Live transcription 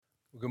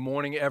Well, good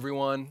morning,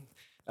 everyone.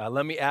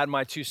 Let me add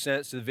my 2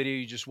 cents to the video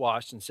you just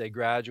watched and say,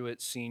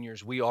 graduates,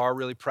 seniors, we are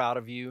really proud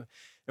of you.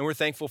 And we're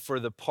thankful for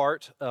the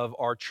part of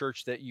our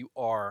church that you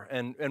are.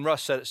 And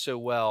Russ said it so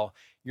well.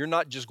 You're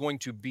not just going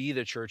to be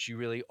the church, you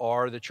really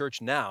are the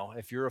church now.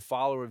 If you're a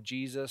follower of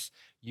Jesus,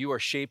 you are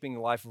shaping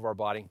the life of our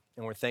body,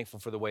 and we're thankful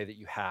for the way that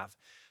you have.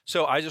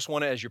 So I just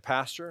want to, as your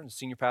pastor and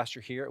senior pastor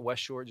here at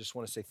West Shore, just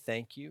want to say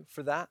thank you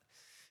for that.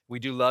 We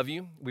do love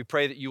you. We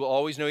pray that you will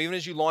always know, even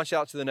as you launch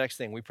out to the next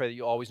thing, we pray that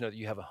you always know that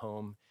you have a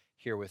home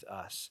here with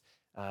us.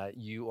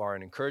 You are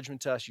an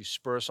encouragement to us. You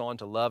spur us on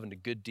to love and to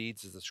good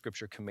deeds as the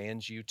scripture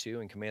commands you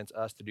to and commands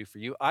us to do for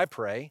you. I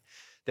pray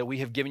that we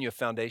have given you a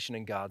foundation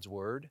in God's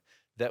word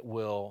that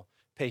will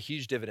pay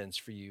huge dividends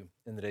for you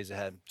in the days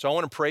ahead. So I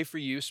want to pray for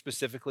you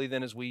specifically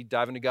then as we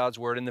dive into God's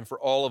word, and then for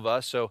all of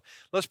us. So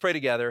let's pray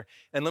together.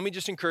 And let me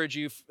just encourage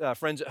you,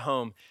 friends at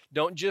home,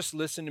 don't just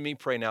listen to me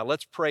pray now.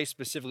 Let's pray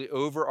specifically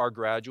over our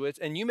graduates.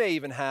 And you may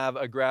even have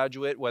a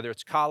graduate, whether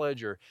it's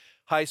college or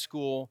high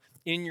school,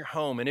 in your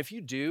home. And if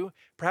you do,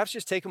 perhaps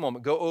just take a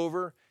moment, go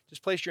over,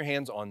 just place your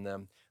hands on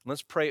them, and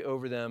let's pray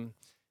over them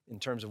in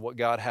terms of what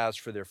God has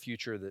for their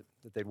future, that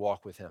they'd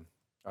walk with him.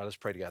 All right, let's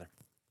pray together.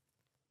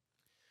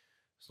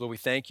 So Lord, we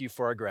thank you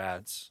for our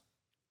grads.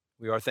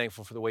 We are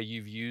thankful for the way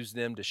you've used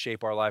them to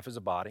shape our life as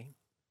a body.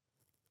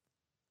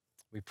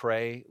 We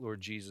pray,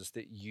 Lord Jesus,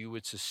 that you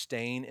would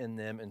sustain in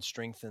them and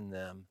strengthen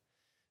them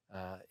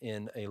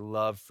in a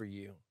love for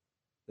you,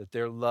 that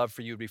their love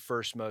for you would be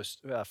first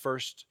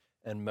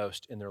and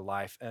most in their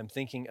life. And I'm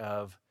thinking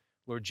of,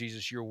 Lord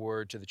Jesus, your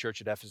word to the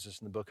church at Ephesus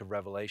in the book of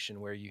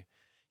Revelation, where you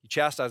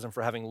chastise them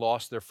for having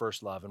lost their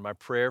first love. And my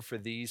prayer for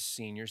these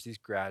seniors, these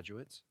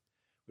graduates,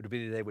 would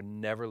be that they would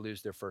never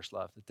lose their first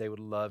love, that they would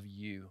love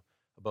you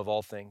above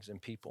all things and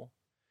people.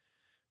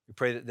 We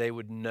pray that they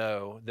would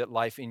know that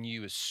life in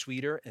you is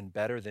sweeter and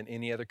better than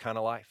any other kind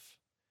of life.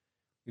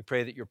 We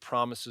pray that your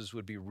promises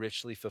would be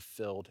richly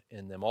fulfilled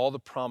in them. All the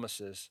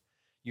promises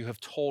you have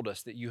told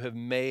us that you have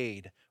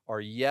made are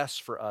yes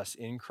for us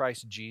in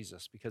Christ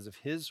Jesus because of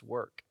his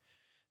work.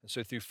 And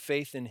so through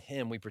faith in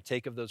him, we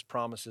partake of those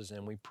promises,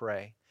 and we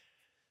pray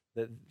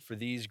that for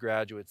these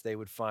graduates, they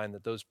would find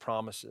that those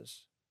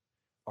promises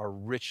are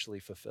richly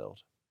fulfilled.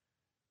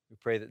 We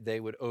pray that they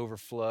would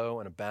overflow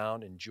and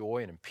abound in joy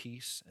and in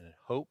peace and in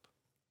hope.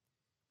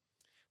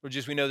 Lord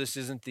Jesus, we know this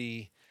isn't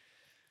the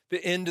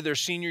end of their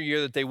senior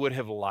year that they would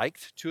have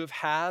liked to have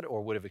had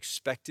or would have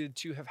expected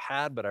to have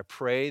had, but I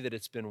pray that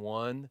it's been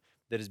one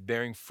that is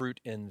bearing fruit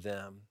in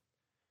them,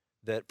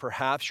 that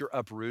perhaps you're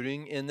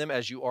uprooting in them,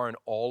 as you are in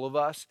all of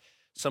us,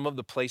 some of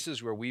the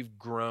places where we've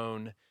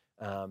grown.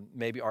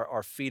 Maybe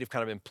our feet have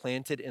kind of been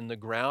planted in the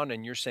ground,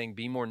 and you're saying,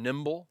 be more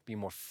nimble, be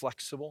more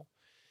flexible,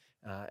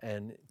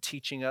 and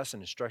teaching us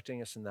and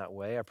instructing us in that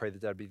way. I pray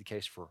that would be the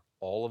case for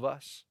all of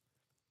us.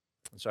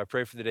 And so I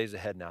pray for the days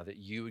ahead now that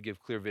you would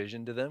give clear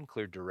vision to them,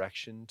 clear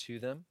direction to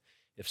them.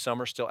 If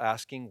some are still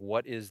asking,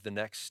 what is the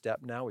next step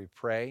now? We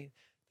pray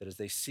that as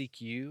they seek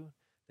you,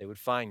 they would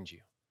find you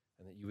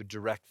and that you would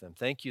direct them.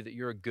 Thank you that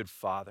you're a good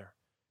Father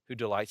who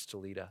delights to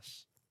lead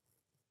us.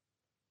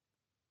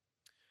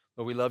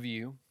 Lord, we love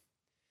you.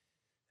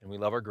 And we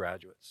love our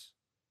graduates.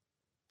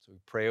 So we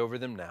pray over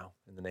them now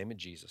in the name of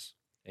Jesus.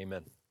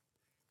 Amen.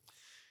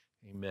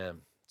 Amen.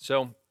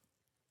 So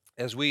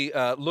as we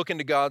look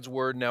into God's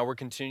word now, we're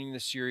continuing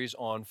the series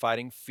on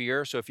fighting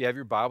fear. So if you have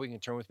your Bible, you can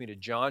turn with me to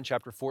John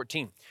chapter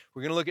 14.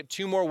 We're going to look at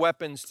two more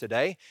weapons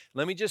today.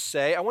 Let me just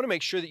say, I want to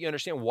make sure that you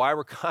understand why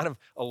we're kind of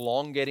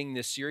elongating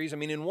this series. I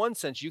mean, in one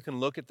sense, you can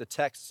look at the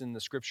texts in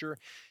the scripture,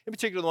 in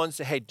particular the ones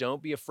that say, hey,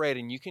 don't be afraid.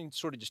 And you can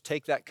sort of just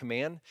take that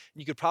command,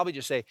 and you could probably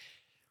just say,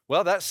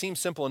 well, that seems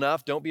simple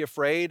enough. Don't be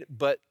afraid.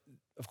 But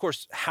of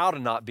course, how to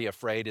not be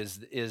afraid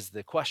is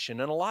the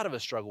question. And a lot of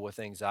us struggle with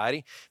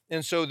anxiety.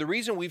 And so the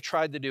reason we've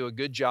tried to do a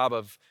good job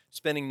of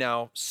spending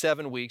now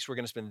 7 weeks, we're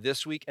going to spend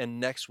this week and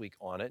next week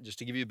on it, just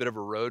to give you a bit of a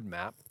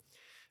roadmap.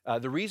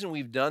 The reason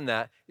we've done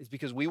that is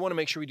because we want to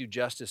make sure we do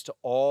justice to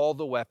all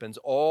the weapons,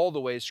 all the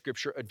ways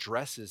Scripture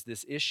addresses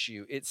this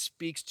issue. It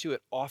speaks to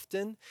it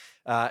often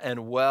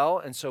and well.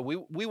 And so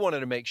we wanted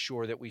to make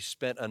sure that we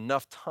spent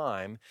enough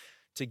time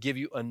to give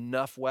you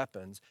enough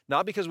weapons,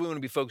 not because we want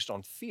to be focused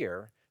on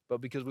fear,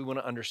 but because we want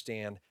to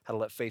understand how to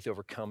let faith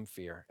overcome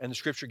fear. And the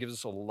scripture gives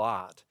us a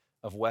lot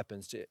of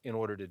weapons in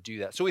order to do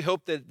that. So we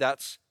hope that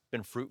that's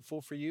been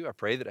fruitful for you. I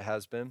pray that it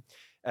has been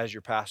as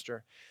your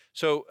pastor.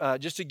 So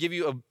just to give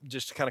you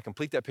just to kind of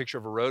complete that picture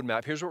of a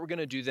roadmap, here's what we're going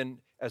to do then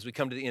as we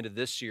come to the end of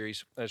this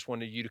series. I just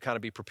wanted you to kind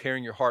of be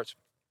preparing your hearts,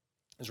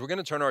 is we're going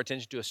to turn our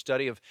attention to a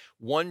study of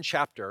one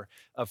chapter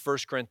of 1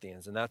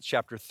 Corinthians, and that's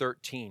chapter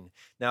 13.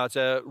 Now, it's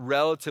a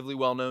relatively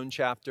well-known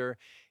chapter.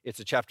 It's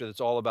a chapter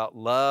that's all about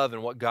love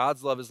and what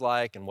God's love is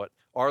like and what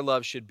our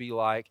love should be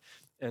like.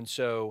 And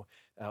so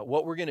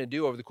what we're going to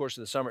do over the course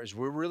of the summer is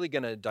we're really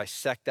going to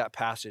dissect that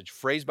passage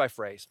phrase by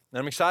phrase. And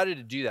I'm excited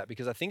to do that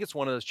because I think it's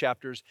one of those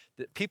chapters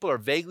that people are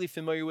vaguely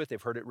familiar with.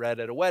 They've heard it read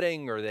at a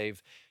wedding, or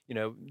they've,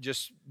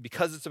 just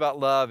because it's about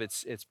love,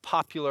 it's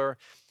popular.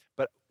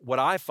 But what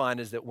I find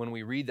is that when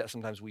we read that,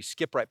 sometimes we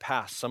skip right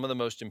past some of the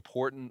most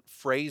important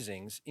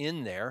phrasings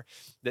in there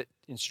that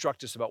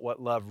instruct us about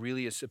what love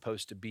really is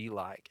supposed to be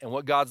like and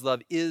what God's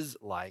love is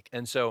like.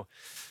 And so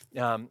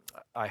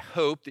I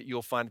hope that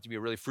you'll find it to be a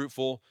really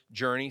fruitful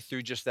journey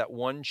through just that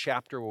one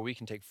chapter where we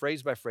can take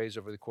phrase by phrase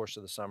over the course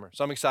of the summer.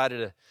 So I'm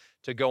excited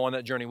to go on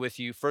that journey with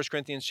you. 1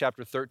 Corinthians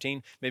chapter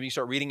 13, maybe you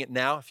start reading it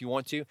now if you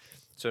want to.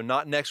 So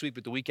not next week,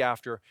 but the week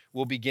after,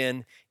 we'll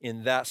begin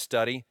in that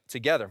study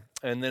together.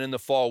 And then in the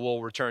fall,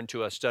 we'll return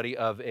to a study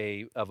of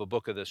a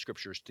book of the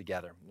scriptures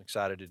together. I'm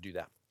excited to do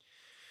that.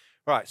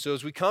 All right, so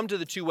as we come to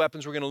the two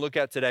weapons we're going to look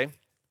at today,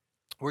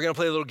 we're going to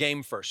play a little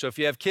game first. So if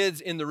you have kids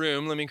in the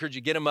room, let me encourage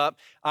you, get them up.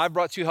 I've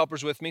brought two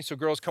helpers with me. So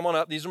girls, come on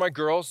up. These are my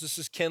girls. This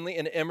is Kinley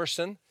and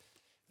Emerson.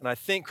 And I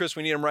think, Chris,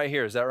 we need them right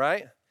here. Is that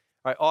right? All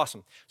right,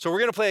 awesome. So we're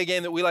going to play a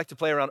game that we like to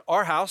play around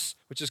our house,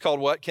 which is called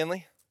what,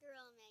 Kinley?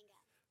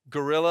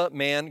 Gorilla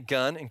Man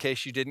Gun, in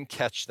case you didn't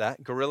catch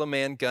that. Gorilla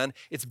Man Gun.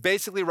 It's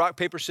basically rock,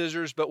 paper,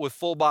 scissors, but with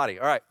full body.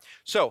 All right,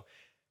 so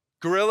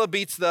gorilla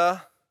beats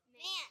the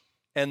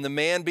man, and the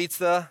man beats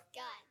the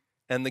gun,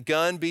 and the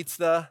gun beats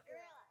the gorilla.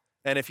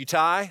 And if you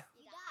tie,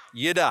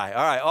 you die.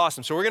 All right,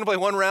 awesome. So we're going to play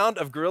one round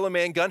of Gorilla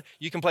Man Gun.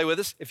 You can play with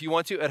us if you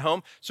want to at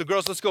home. So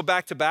girls, let's go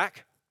back to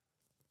back.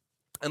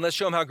 And let's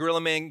show them how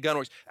Gorilla Man Gun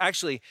works.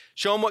 Actually,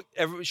 show them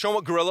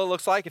what gorilla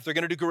looks like. If they're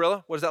going to do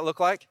gorilla, what does that look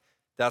like?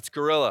 That's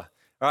gorilla.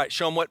 All right,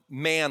 show them what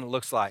man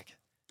looks like.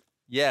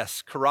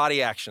 Yes,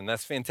 karate action.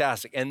 That's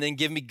fantastic. And then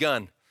give me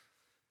gun.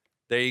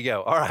 There you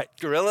go. All right,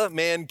 gorilla,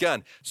 man,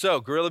 gun.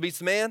 So gorilla beats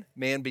the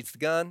man beats the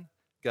gun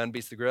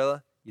beats the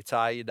gorilla. You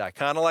tie, you die.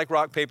 Kind of like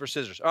rock, paper,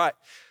 scissors. All right,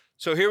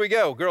 so here we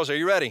go. Girls, are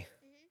you ready?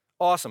 Mm-hmm.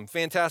 Awesome,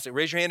 fantastic.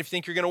 Raise your hand if you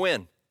think you're going to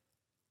win.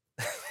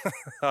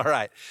 All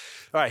right,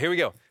 here we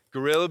go.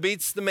 Gorilla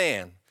beats the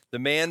man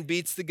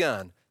beats the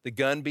gun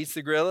beats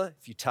the gorilla.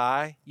 If you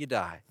tie, you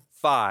die.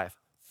 5,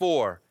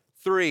 4,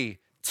 3,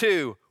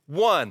 2,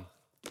 1.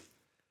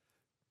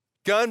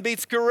 Gun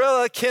beats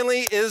gorilla.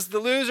 Kinley is the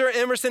loser.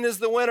 Emerson is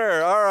the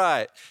winner. All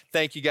right.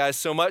 Thank you guys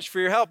so much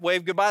for your help.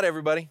 Wave goodbye to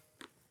everybody.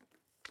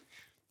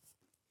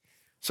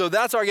 So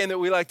that's our game that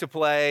we like to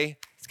play.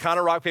 It's kind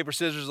of rock, paper,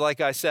 scissors, like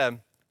I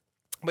said.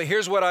 But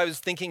here's what I was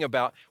thinking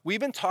about.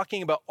 We've been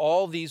talking about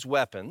all these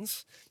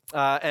weapons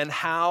and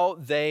how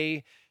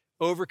they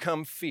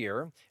overcome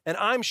fear. And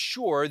I'm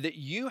sure that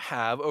you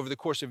have, over the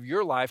course of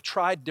your life,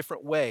 tried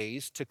different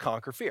ways to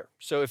conquer fear.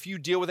 So if you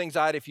deal with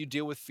anxiety, if you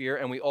deal with fear,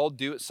 and we all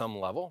do at some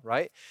level,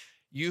 right?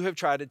 You have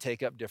tried to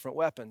take up different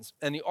weapons.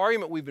 And the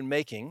argument we've been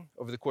making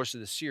over the course of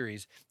this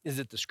series is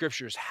that the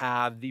scriptures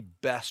have the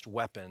best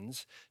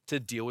weapons to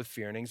deal with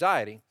fear and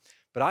anxiety.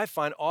 But I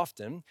find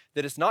often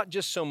that it's not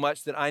just so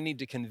much that I need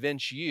to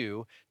convince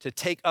you to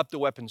take up the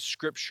weapons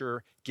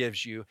Scripture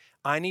gives you.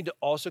 I need to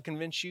also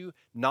convince you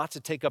not to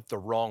take up the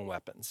wrong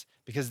weapons,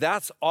 because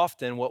that's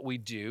often what we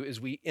do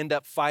is we end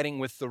up fighting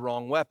with the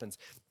wrong weapons.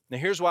 Now,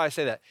 here's why I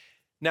say that.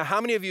 Now,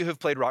 how many of you have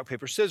played rock,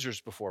 paper,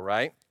 scissors before,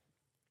 right?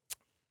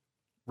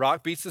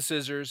 Rock beats the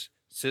scissors,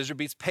 scissor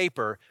beats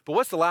paper, but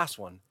what's the last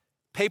one?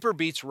 Paper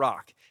beats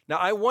rock. Now,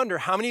 I wonder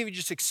how many of you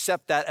just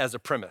accept that as a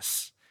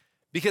premise?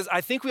 Because I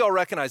think we all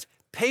recognize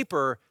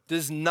paper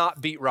does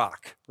not beat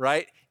rock,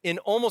 right? In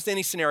almost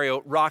any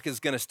scenario, rock is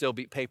going to still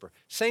beat paper.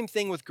 Same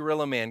thing with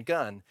Gorilla Man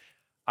Gun.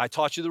 I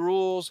taught you the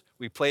rules,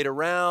 we played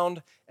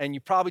around, and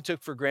you probably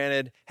took for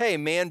granted, hey,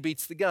 man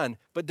beats the gun.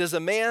 But does a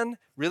man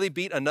really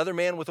beat another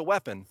man with a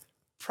weapon?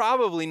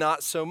 Probably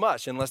not so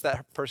much, unless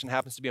that person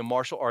happens to be a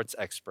martial arts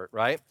expert,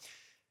 right?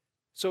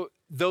 So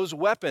those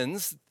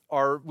weapons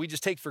we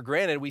just take for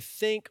granted, we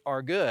think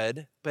are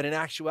good, but in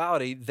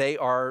actuality, they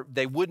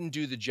wouldn't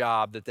do the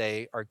job that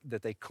they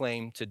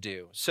claim to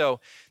do. So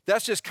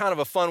that's just kind of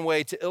a fun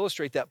way to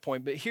illustrate that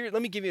point. But here,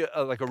 let me give you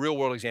a real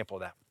world example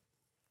of that.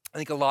 I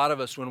think a lot of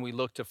us, when we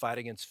look to fight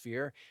against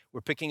fear, we're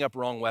picking up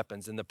wrong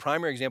weapons. And the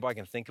primary example I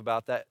can think of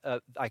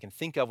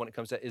when it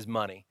comes to that is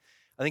money.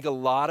 I think a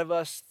lot of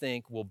us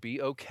think we'll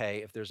be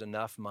okay if there's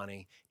enough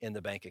money in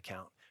the bank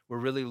account. We're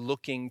really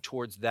looking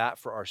towards that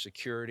for our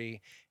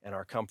security and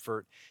our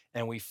comfort.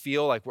 And we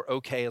feel like we're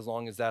okay as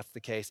long as that's the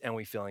case. And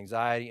we feel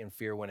anxiety and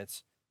fear when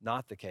it's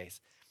not the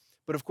case.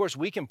 But of course,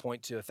 we can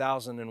point to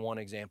 1,001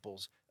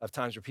 examples of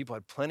times where people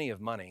had plenty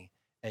of money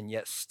and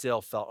yet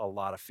still felt a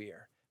lot of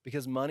fear.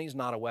 Because money's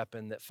not a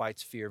weapon that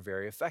fights fear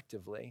very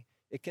effectively.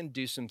 It can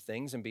do some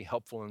things and be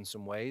helpful in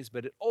some ways,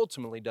 but it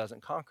ultimately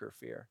doesn't conquer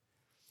fear.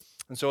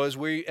 And so as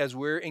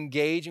we're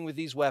engaging with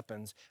these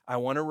weapons, I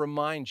want to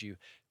remind you,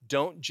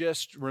 don't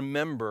just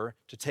remember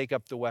to take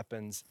up the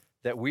weapons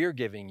that we're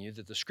giving you,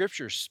 that the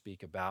scriptures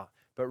speak about,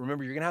 but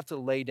remember, you're going to have to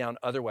lay down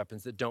other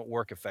weapons that don't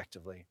work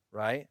effectively,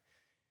 right?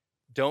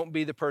 Don't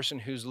be the person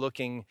who's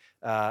looking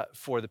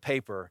for the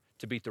paper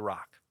to beat the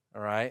rock,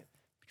 all right?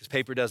 Because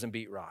paper doesn't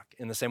beat rock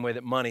in the same way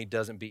that money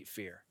doesn't beat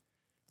fear.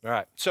 All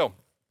right, so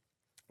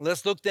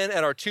let's look then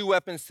at our two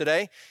weapons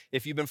today.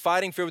 If you've been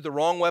fighting fear with the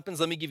wrong weapons,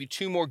 let me give you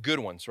two more good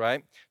ones,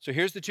 right? So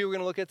here's the two we're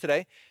going to look at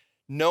today.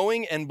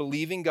 Knowing and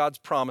believing God's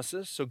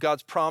promises. So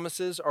God's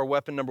promises are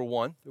weapon number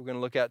one that we're going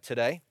to look at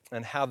today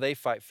and how they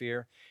fight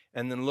fear.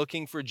 and then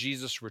looking for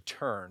Jesus'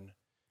 return.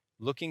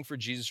 Looking for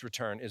Jesus'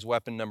 return is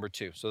weapon number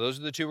 2. So those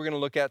are the two we're going to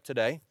look at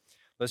today.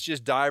 Let's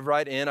just dive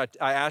right in. I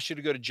asked you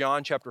to go to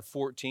John chapter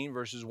 14,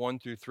 verses 1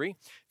 through 3. If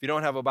you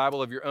don't have a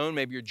Bible of your own,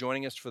 maybe you're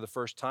joining us for the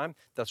first time.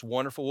 That's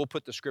wonderful. We'll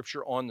put the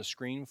scripture on the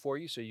screen for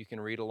you so you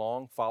can read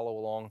along, follow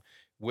along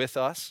with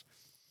us.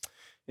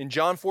 In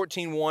John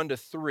 14, 1 to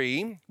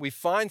 3, we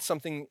find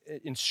something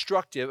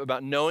instructive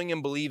about knowing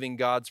and believing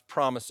God's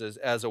promises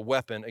as a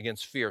weapon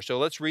against fear. So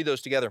let's read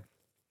those together.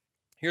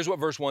 Here's what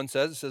verse 1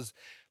 says. It says,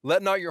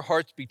 "Let not your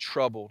hearts be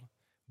troubled.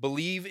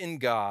 Believe in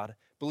God.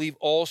 Believe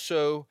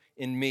also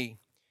in me.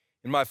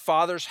 In my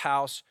Father's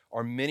house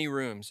are many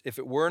rooms. If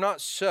it were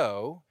not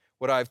so,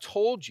 would I have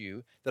told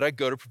you that I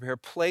go to prepare a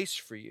place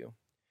for you?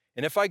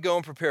 And if I go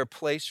and prepare a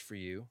place for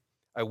you,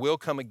 I will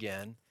come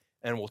again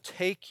and will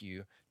take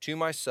you to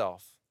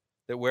myself,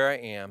 that where I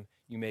am,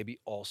 you may be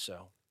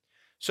also."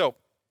 So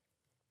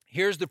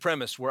here's the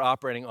premise we're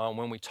operating on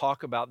when we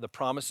talk about the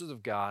promises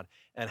of God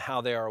and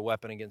how they are a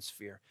weapon against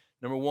fear.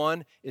 Number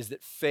 1 is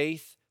that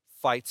faith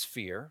fights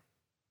fear.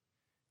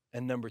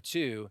 And number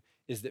 2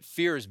 is that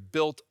fear is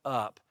built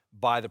up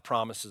by the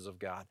promises of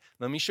God.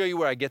 Let me show you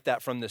where I get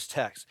that from this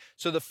text.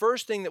 So the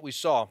first thing that we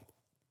saw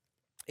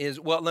is,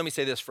 well, let me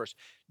say this first.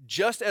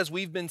 Just as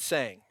we've been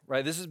saying,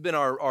 right, this has been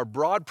our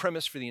broad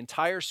premise for the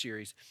entire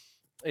series,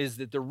 is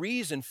that the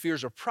reason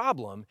fear's a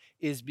problem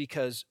is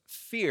because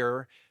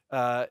fear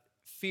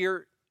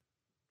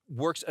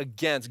works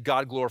against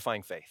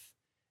God-glorifying faith.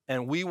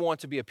 And we want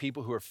to be a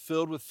people who are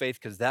filled with faith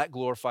because that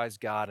glorifies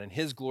God, and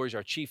His glory is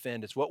our chief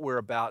end. It's what we're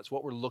about. It's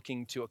what we're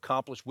looking to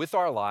accomplish with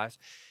our lives.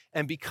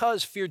 And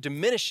because fear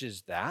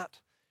diminishes that,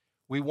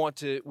 we want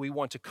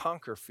to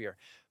conquer fear.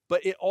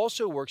 But it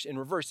also works in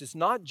reverse. It's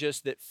not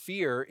just that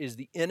fear is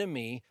the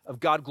enemy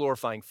of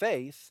God-glorifying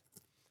faith.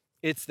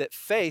 It's that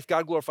faith,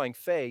 God-glorifying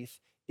faith,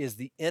 is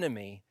the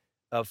enemy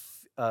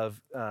of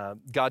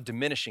God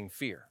diminishing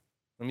fear.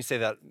 Let me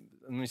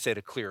say it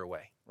a clearer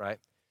way, right?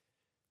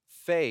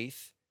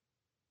 Faith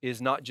is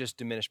not just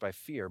diminished by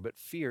fear, but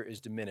fear is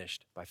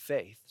diminished by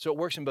faith. So it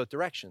works in both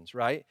directions,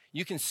 right?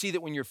 You can see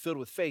that when you're filled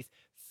with faith,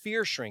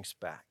 fear shrinks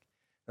back.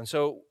 And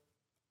so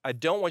I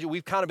don't want you,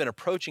 we've kind of been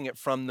approaching it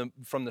from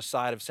the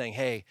side of saying,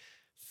 hey,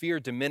 fear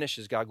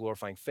diminishes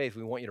God-glorifying faith.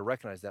 We want you to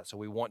recognize that, so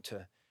we want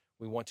to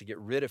get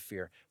rid of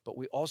fear. But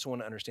we also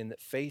want to understand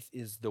that faith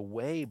is the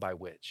way by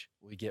which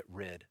we get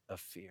rid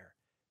of fear,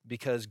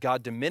 because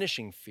God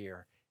diminishing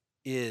fear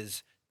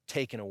is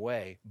taken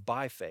away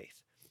by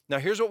faith. Now,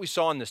 here's what we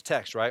saw in this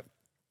text, right?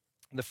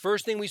 The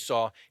first thing we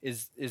saw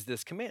is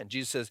this command.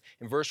 Jesus says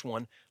in verse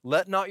 1,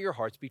 "Let not your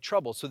hearts be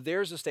troubled." So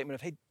there's a statement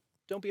of, hey,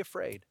 don't be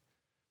afraid.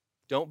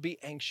 Don't be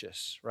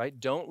anxious, right?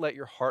 Don't let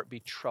your heart be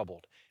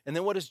troubled. And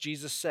then what does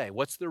Jesus say?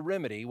 What's the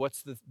remedy?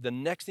 What's the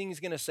next thing he's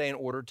going to say in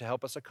order to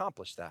help us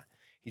accomplish that?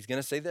 He's going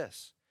to say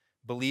this: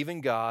 believe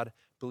in God,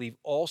 believe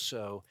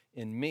also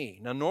in me.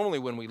 Now, normally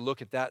when we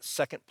look at that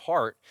second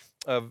part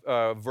of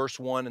verse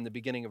 1 and the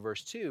beginning of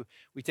verse 2,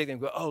 we take them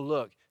and go, oh,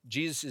 look,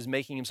 Jesus is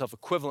making himself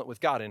equivalent with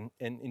God. And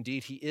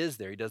indeed, he is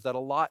there. He does that a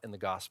lot in the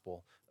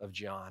Gospel of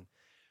John.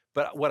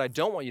 But what I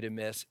don't want you to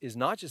miss is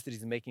not just that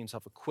he's making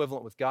himself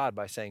equivalent with God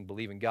by saying,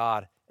 believe in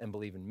God and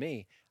believe in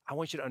me. I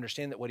want you to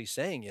understand that what he's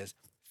saying is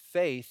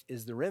faith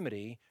is the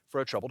remedy for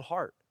a troubled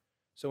heart.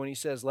 So when he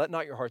says, let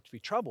not your hearts be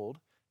troubled,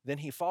 then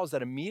he follows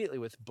that immediately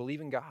with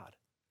believe in God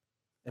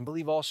and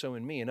believe also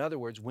in me. In other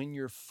words, when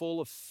you're full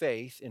of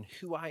faith in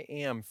who I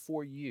am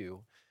for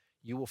you,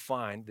 you will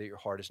find that your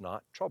heart is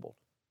not troubled.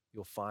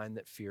 You'll find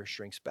that fear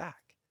shrinks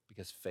back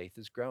because faith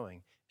is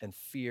growing, and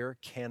fear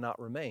cannot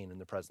remain in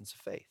the presence of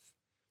faith.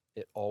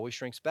 It always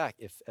shrinks back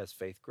as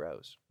faith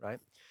grows, right?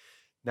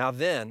 Now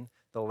then,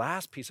 the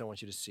last piece I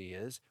want you to see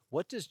is,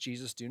 what does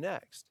Jesus do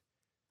next?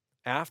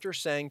 After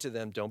saying to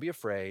them, don't be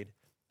afraid,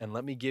 and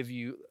let me give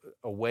you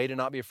a way to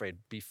not be afraid,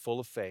 be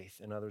full of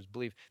faith, in other words,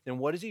 believe, then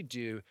what does he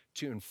do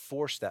to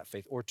enforce that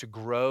faith or to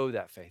grow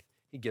that faith?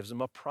 He gives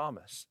them a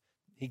promise.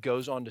 He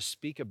goes on to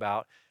speak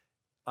about,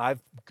 I'm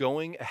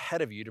going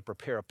ahead of you to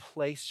prepare a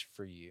place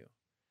for you.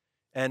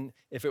 And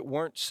if it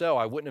weren't so,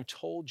 I wouldn't have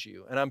told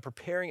you. And I'm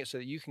preparing it so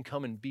that you can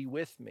come and be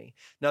with me.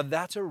 Now,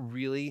 that's a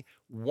really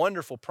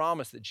wonderful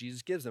promise that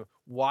Jesus gives them.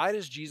 Why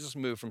does Jesus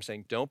move from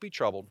saying, don't be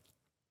troubled,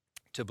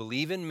 to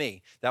believe in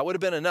me? That would have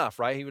been enough,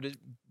 right? He would have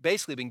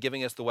basically been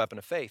giving us the weapon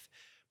of faith.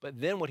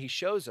 But then what he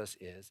shows us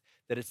is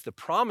that it's the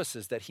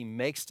promises that he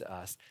makes to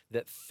us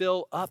that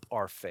fill up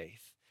our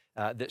faith,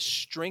 that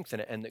strengthen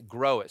it and that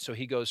grow it. So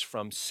he goes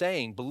from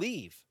saying,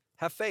 believe,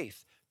 have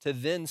faith, to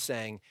then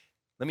saying,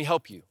 let me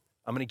help you.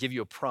 I'm going to give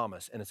you a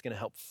promise, and it's going to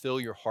help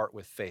fill your heart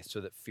with faith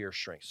so that fear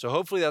shrinks. So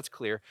hopefully that's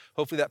clear.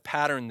 Hopefully that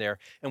pattern there.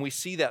 And we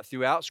see that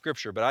throughout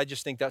Scripture, but I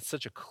just think that's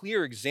such a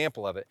clear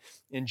example of it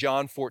in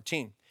John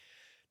 14.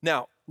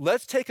 Now,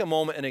 let's take a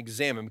moment and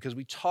examine, because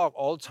we talk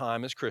all the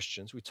time as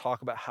Christians, we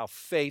talk about how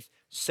faith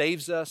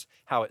saves us,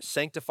 how it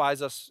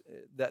sanctifies us.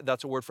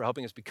 That's a word for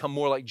helping us become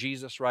more like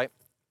Jesus, right?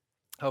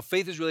 How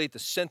faith is really at the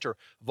center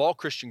of all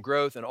Christian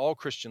growth and all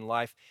Christian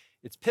life.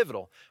 It's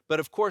pivotal. But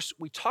of course,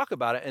 we talk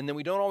about it and then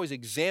we don't always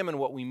examine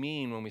what we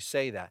mean when we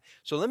say that.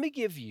 So let me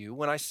give you,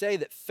 when I say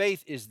that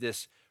faith is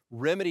this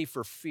remedy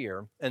for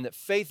fear and that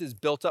faith is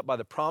built up by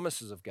the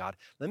promises of God,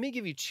 let me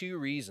give you two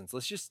reasons.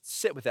 Let's just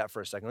sit with that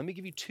for a second. Let me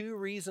give you two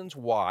reasons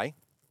why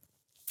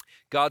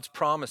God's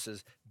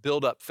promises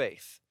build up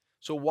faith.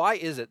 So why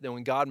is it that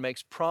when God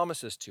makes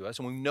promises to us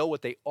and we know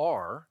what they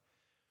are,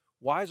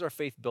 why is our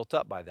faith built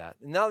up by that?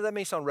 And now that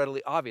may sound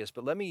readily obvious,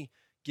 but let me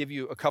give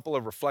you a couple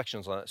of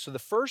reflections on it. So the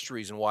first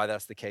reason why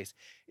that's the case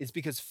is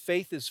because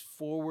faith is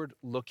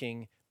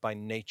forward-looking by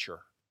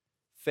nature.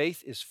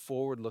 Faith is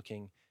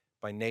forward-looking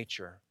by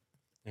nature.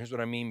 Here's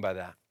what I mean by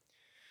that.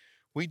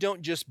 We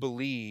don't just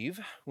believe.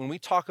 When we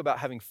talk about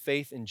having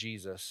faith in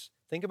Jesus,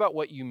 think about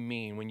what you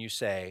mean when you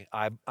say,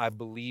 I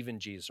believe in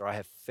Jesus, or I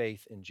have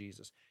faith in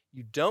Jesus.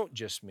 You don't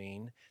just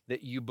mean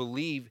that you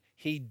believe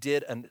he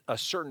did a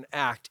certain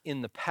act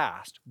in the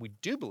past. We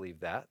do believe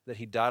that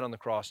he died on the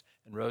cross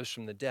and rose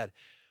from the dead.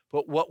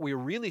 But what we're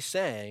really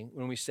saying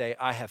when we say,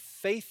 I have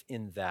faith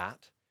in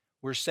that,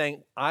 we're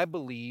saying, I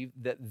believe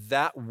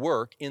that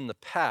work in the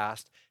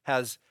past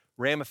has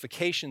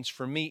ramifications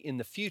for me in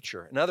the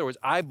future. In other words,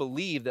 I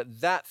believe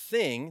that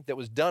thing that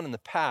was done in the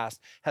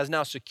past has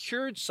now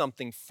secured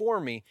something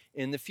for me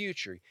in the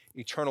future.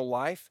 Eternal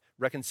life,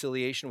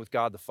 reconciliation with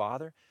God the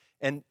Father,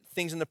 and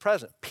things in the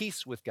present,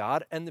 peace with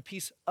God and the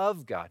peace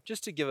of God,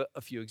 just to give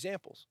a few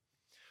examples.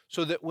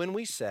 So that when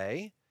we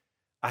say,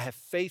 I have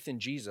faith in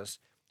Jesus,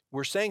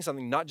 we're saying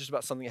something not just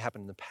about something that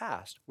happened in the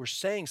past. We're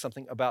saying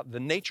something about the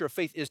nature of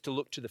faith is to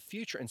look to the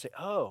future and say,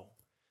 oh,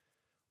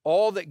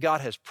 all that God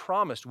has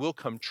promised will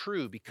come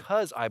true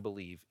because I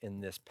believe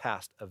in this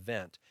past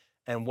event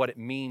and what it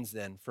means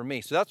then for me.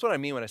 So that's what I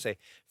mean when I say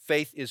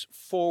faith is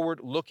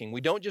forward-looking.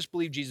 We don't just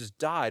believe Jesus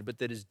died, but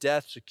that his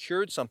death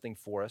secured something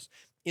for us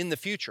in the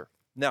future.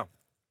 Now,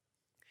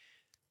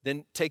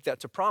 then take that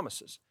to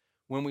promises.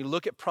 When we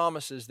look at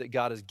promises that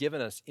God has given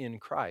us in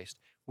Christ,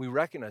 we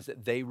recognize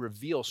that they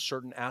reveal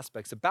certain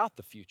aspects about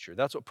the future.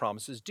 That's what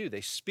promises do.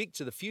 They speak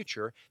to the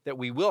future that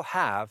we will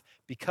have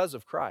because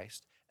of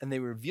Christ, and they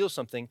reveal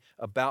something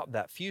about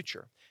that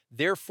future.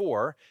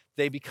 Therefore,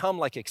 they become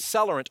like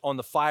accelerant on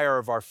the fire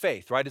of our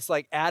faith, right? It's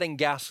like adding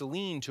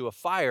gasoline to a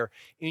fire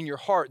in your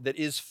heart that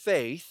is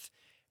faith.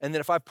 And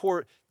then if I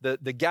pour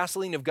the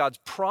gasoline of God's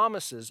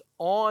promises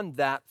on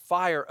that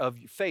fire of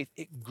faith,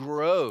 it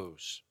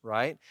grows,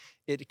 right?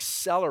 It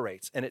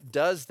accelerates, and it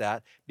does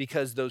that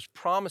because those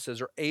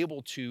promises are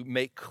able to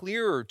make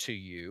clearer to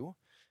you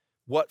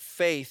what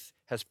faith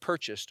has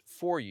purchased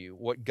for you,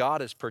 what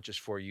God has purchased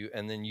for you,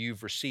 and then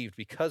you've received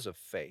because of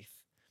faith,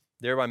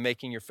 thereby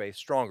making your faith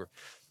stronger.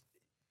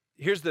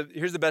 Here's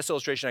the best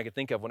illustration I could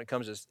think of when it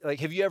comes to this. Like,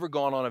 have you ever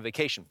gone on a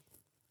vacation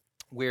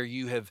where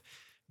you have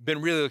been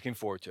really looking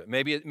forward to it?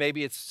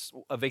 Maybe it's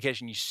a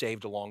vacation you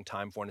saved a long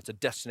time for, and it's a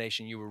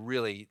destination you were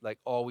really like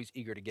always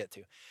eager to get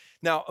to.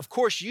 Now, of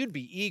course, you'd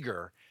be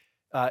eager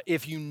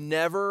if you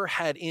never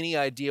had any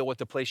idea what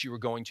the place you were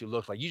going to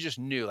looked like. You just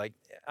knew, like,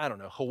 I don't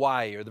know,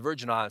 Hawaii or the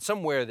Virgin Islands,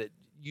 somewhere that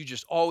you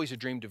just always had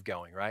dreamed of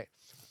going, right?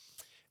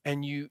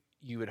 And you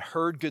had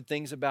heard good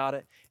things about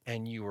it,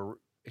 and you were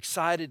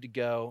excited to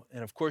go.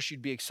 And of course,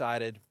 you'd be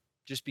excited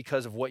just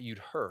because of what you'd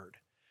heard.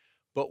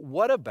 But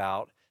what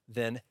about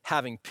then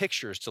having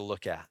pictures to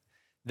look at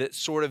that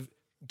sort of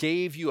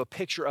gave you a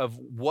picture of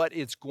what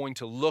it's going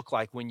to look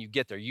like when you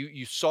get there?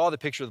 You saw the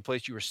picture of the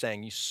place you were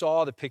staying. You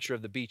saw the picture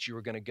of the beach you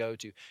were going to go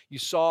to. You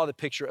saw the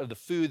picture of the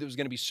food that was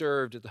going to be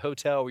served at the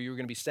hotel where you were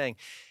going to be staying.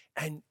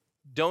 And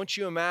don't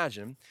you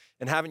imagine,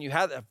 and haven't you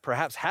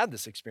perhaps had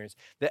this experience,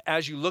 that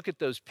as you look at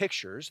those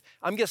pictures,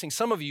 I'm guessing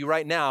some of you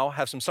right now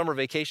have some summer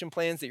vacation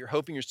plans that you're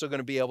hoping you're still going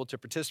to be able to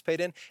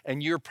participate in,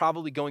 and you're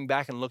probably going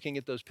back and looking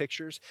at those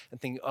pictures and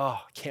thinking,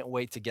 oh, I can't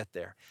wait to get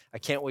there. I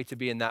can't wait to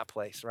be in that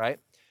place, right?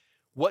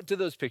 What do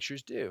those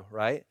pictures do,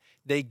 right?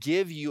 They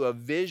give you a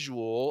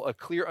visual, a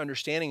clear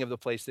understanding of the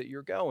place that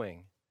you're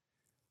going.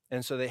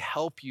 And so they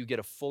help you get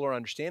a fuller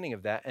understanding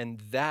of that, and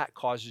that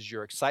causes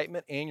your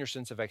excitement and your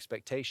sense of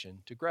expectation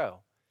to grow.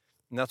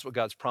 And that's what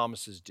God's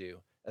promises do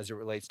as it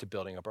relates to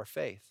building up our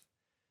faith.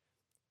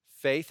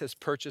 Faith has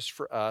purchased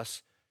for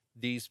us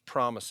these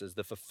promises,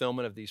 the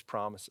fulfillment of these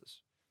promises.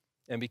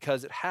 And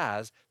because it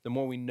has, the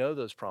more we know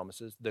those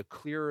promises, the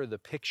clearer the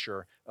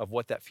picture of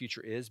what that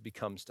future is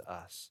becomes to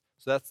us.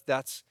 So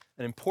that's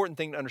an important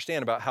thing to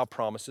understand about how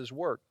promises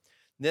work.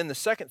 And then the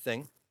second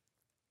thing,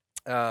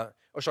 let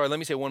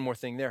me say one more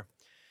thing there.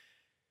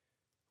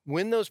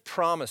 When those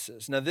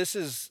promises, now this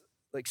is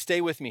like,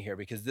 stay with me here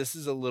because this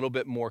is a little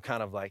bit more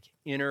kind of like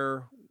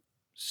inner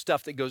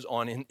stuff that goes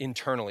on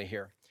internally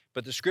here.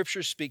 But the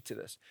scriptures speak to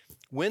this.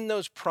 When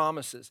those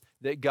promises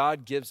that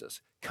God gives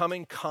us come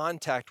in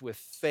contact with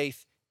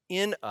faith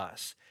in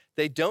us,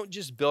 they don't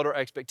just build our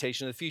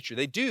expectation of the future.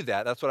 They do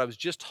that. That's what I was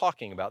just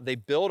talking about. They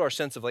build our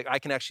sense of like, I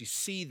can actually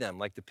see them,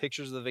 like the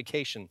pictures of the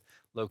vacation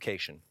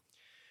location,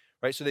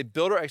 right? So they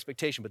build our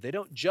expectation, but they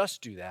don't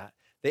just do that.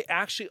 They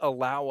actually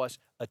allow us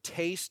a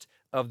taste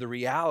of the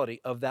reality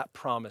of that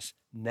promise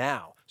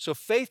now. So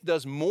faith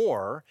does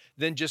more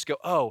than just go,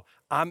 oh,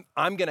 I'm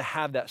going to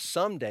have that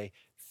someday.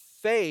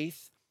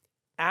 Faith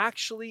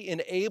actually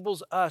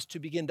enables us to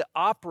begin to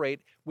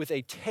operate with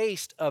a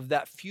taste of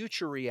that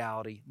future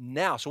reality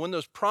now. So when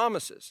those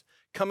promises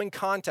come in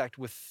contact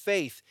with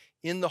faith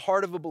in the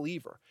heart of a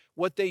believer,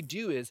 what they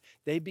do is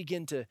they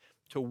begin to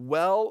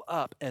well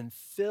up and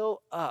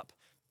fill up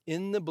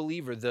in the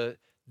believer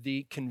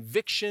the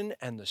conviction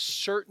and the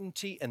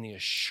certainty and the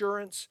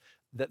assurance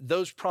that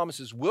those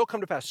promises will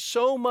come to pass,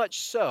 so much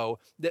so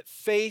that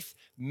faith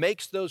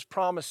makes those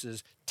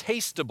promises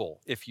tasteable,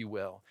 if you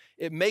will.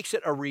 It makes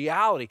it a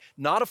reality,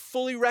 not a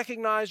fully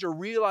recognized or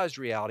realized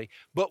reality,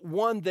 but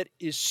one that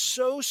is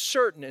so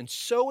certain and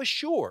so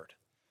assured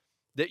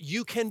that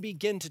you can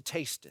begin to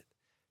taste it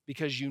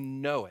because you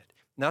know it.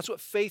 And that's what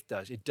faith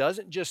does. It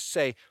doesn't just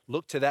say,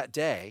 look to that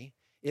day.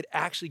 It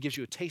actually gives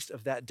you a taste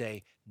of that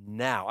day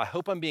now. I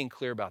hope I'm being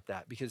clear about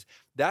that because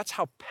that's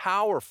how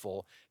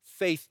powerful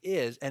faith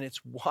is, and it's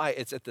why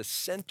it's at the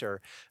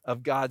center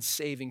of God's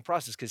saving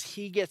process, because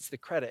he gets the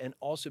credit, and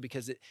also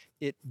because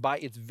it by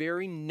its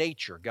very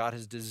nature, God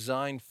has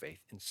designed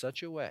faith in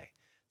such a way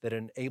that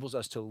it enables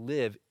us to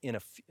live in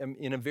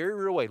a very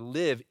real way,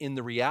 live in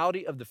the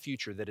reality of the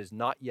future that has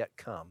not yet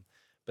come,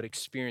 but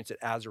experience it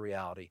as a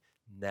reality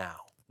now.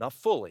 Not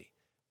fully,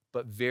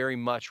 but very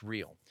much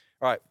real.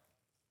 All right.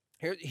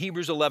 Here,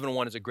 Hebrews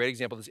 11:1 is a great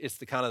example of this. It's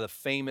the kind of the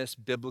famous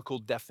biblical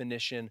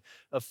definition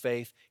of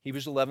faith.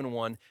 Hebrews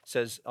 11:1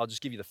 says, I'll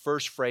just give you the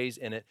first phrase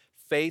in it.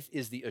 Faith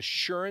is the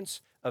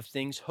assurance of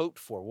things hoped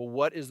for. Well,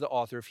 what is the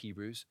author of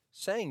Hebrews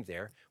saying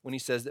there when he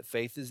says that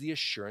faith is the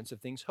assurance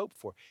of things hoped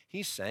for?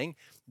 He's saying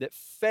that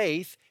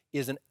faith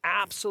is an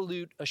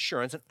absolute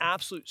assurance, an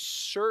absolute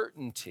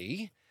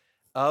certainty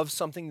of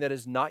something that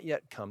has not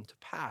yet come to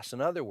pass.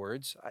 In other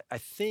words, I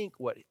think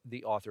what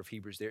the author of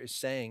Hebrews there is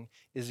saying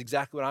is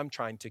exactly what I'm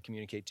trying to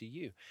communicate to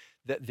you,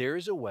 that there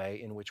is a way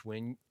in which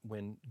when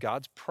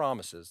God's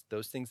promises,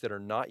 those things that are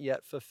not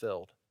yet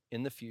fulfilled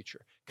in the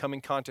future, come in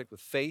contact with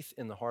faith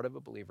in the heart of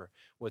a believer,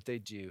 what they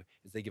do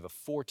is they give a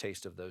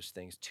foretaste of those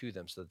things to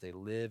them so that they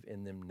live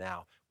in them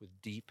now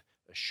with deep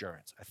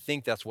assurance. I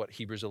think that's what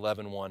Hebrews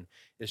 11:1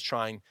 is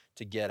trying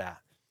to get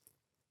at.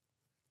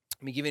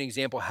 Let me give you an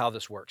example of how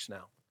this works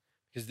now.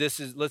 Because this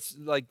is,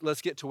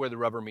 let's get to where the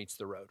rubber meets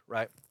the road,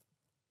 right?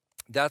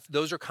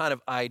 Those are kind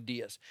of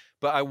ideas.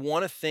 But I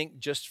want to think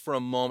just for a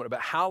moment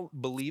about how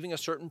believing a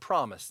certain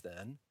promise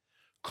then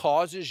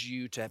causes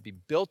you to be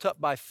built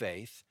up by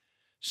faith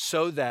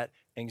so that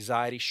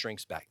anxiety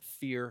shrinks back,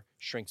 fear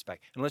shrinks back.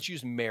 And let's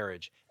use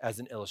marriage as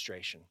an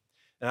illustration.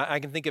 And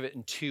I can think of it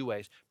in two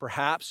ways.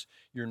 Perhaps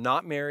you're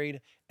not married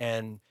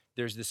and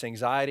there's this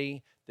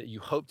anxiety that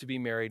you hope to be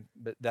married,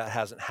 but that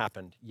hasn't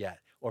happened yet.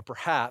 Or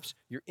perhaps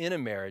you're in a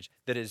marriage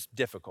that is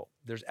difficult.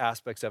 There's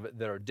aspects of it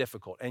that are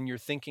difficult. And you're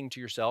thinking to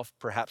yourself,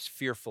 perhaps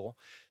fearful,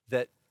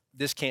 that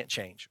this can't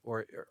change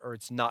or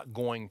it's not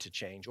going to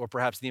change. Or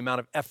perhaps the amount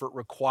of effort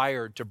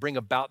required to bring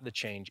about the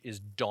change is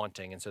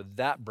daunting. And so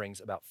that brings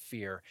about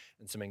fear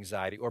and some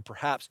anxiety. Or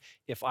perhaps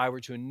if I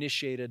were to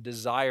initiate a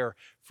desire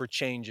for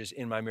changes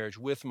in my marriage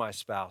with my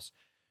spouse,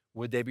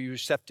 would they be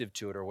receptive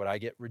to it, or would I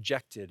get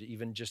rejected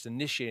even just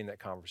initiating that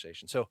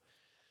conversation? So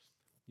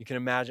you can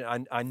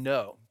imagine, I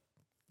know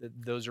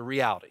that those are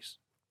realities.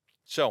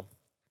 So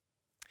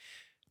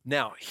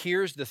now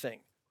here's the thing.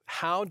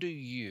 How do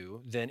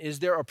you then, is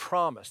there a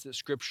promise that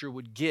Scripture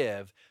would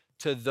give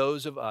to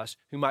those of us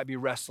who might be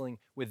wrestling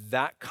with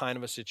that kind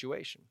of a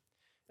situation?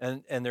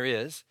 And there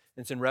is.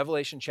 It's in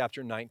Revelation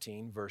chapter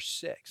 19, verse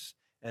 6.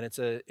 And it's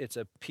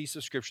a piece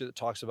of Scripture that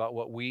talks about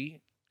what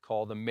we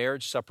call the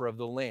marriage supper of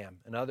the Lamb.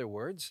 In other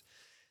words,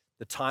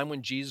 the time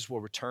when Jesus will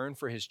return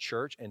for his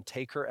church and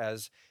take her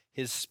as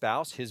his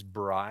spouse, his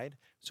bride.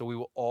 So we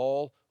will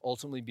all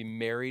ultimately be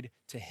married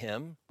to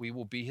him. We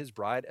will be his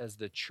bride as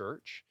the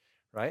church,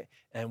 right?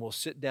 And we'll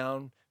sit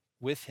down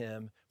with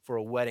him for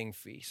a wedding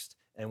feast.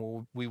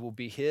 And we will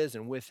be his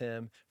and with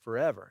him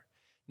forever.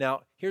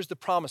 Now, here's the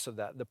promise of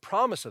that. The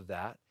promise of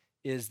that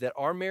is that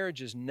our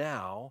marriages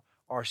now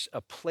are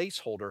a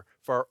placeholder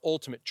for our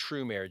ultimate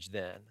true marriage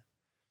then.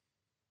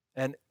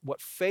 And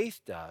what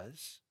faith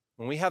does,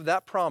 when we have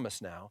that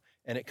promise now,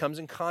 and it comes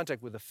in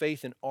contact with the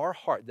faith in our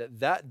heart that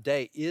that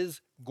day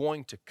is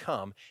going to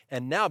come,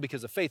 and now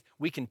because of faith,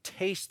 we can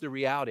taste the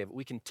reality of it.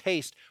 We can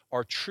taste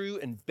our true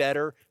and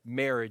better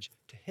marriage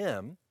to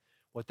him.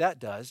 What that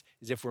does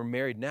is if we're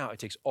married now, it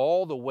takes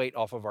all the weight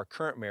off of our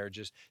current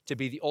marriages to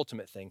be the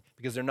ultimate thing,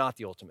 because they're not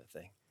the ultimate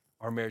thing.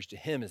 Our marriage to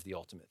him is the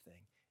ultimate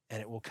thing,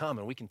 and it will come,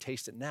 and we can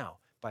taste it now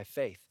by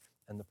faith,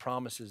 and the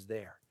promise is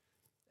there.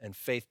 And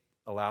faith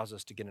allows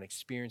us to get an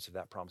experience of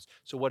that promise.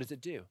 So what does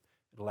it do?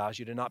 It allows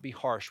you to not be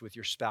harsh with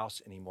your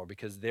spouse anymore,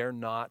 because they're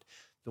not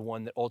the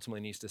one that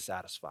ultimately needs to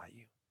satisfy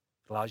you.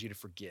 It allows you to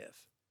forgive.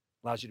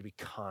 It allows you to be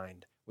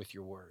kind with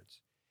your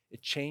words.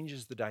 It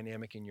changes the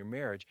dynamic in your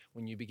marriage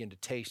when you begin to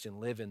taste and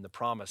live in the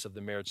promise of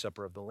the marriage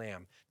supper of the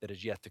Lamb that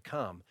is yet to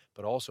come,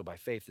 but also by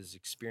faith is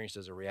experienced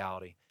as a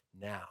reality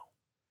now.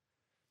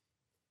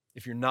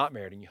 If you're not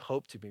married and you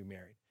hope to be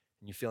married,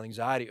 and you feel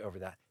anxiety over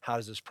that, how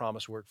does this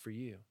promise work for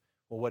you?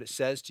 Well, what it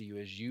says to you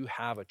is you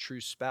have a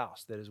true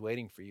spouse that is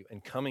waiting for you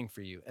and coming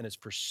for you and has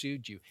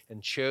pursued you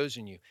and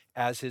chosen you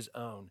as his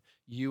own.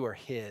 You are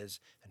his,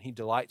 and he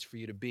delights for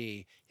you to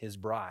be his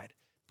bride,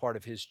 part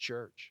of his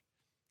church.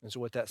 And so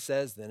what that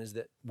says then is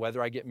that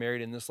whether I get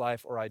married in this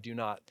life or I do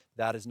not,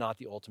 that is not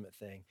the ultimate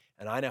thing.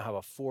 And I now have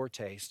a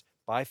foretaste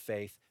by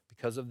faith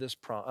because of this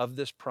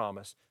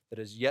promise that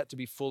is yet to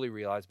be fully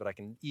realized, but I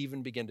can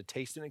even begin to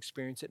taste and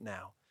experience it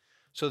now,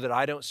 so that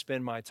I don't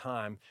spend my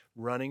time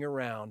running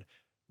around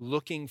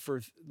looking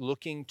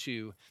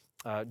to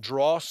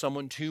draw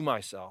someone to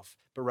myself,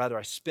 but rather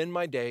I spend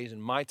my days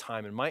and my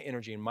time and my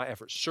energy and my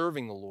effort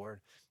serving the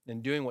Lord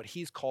and doing what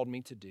he's called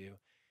me to do.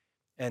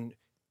 And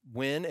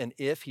when and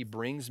if he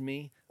brings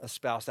me a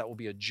spouse, that will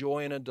be a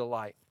joy and a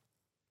delight.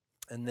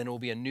 And then it will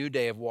be a new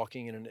day of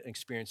walking in an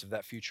experience of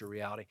that future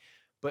reality.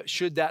 But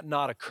should that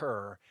not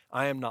occur,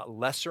 I am not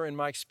lesser in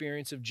my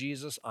experience of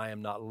Jesus. I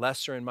am not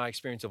lesser in my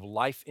experience of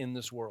life in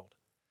this world.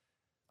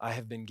 I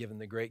have been given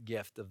the great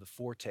gift of the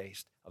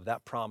foretaste of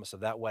that promise of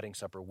that wedding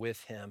supper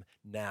with him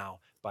now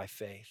by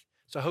faith.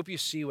 So I hope you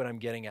see what I'm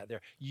getting at there.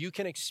 You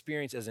can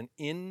experience as an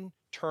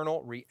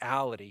internal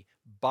reality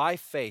by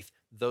faith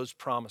those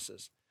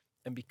promises.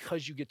 And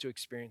because you get to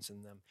experience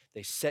in them,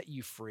 they set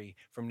you free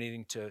from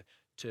needing to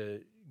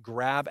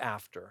grab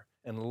after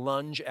and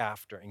lunge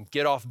after and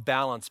get off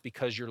balance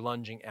because you're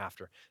lunging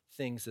after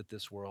things that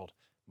this world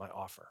might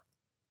offer.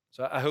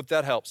 So I hope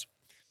that helps.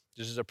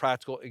 This is a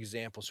practical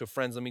example. So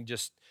friends, let me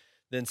just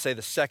then say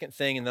the second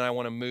thing, and then I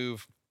want to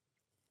move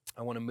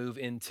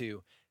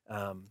into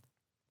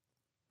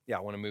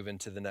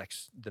the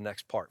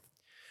next part.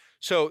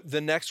 So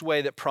the next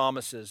way that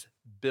promises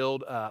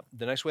build up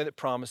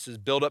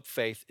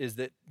faith is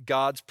that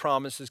God's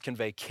promises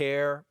convey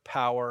care,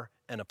 power,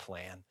 and a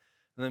plan.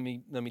 Let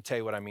me tell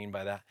you what I mean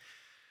by that.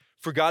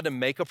 For God to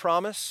make a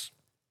promise,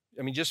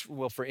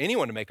 for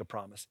anyone to make a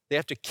promise, they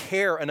have to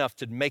care enough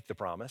to make the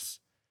promise.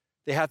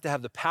 They have to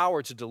have the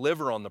power to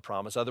deliver on the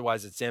promise,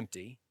 otherwise it's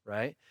empty,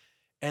 right?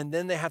 And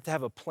then they have to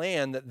have a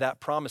plan that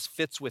promise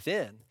fits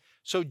within.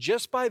 So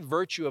just by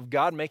virtue of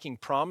God making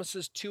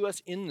promises to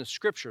us in the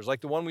scriptures,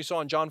 like the one we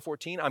saw in John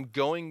 14, I'm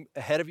going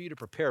ahead of you to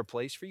prepare a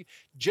place for you.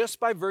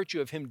 Just by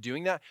virtue of him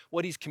doing that,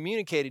 what he's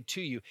communicated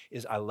to you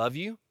is, I love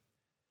you.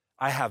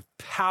 I have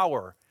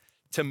power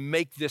to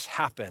make this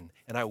happen,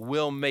 and I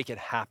will make it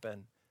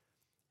happen.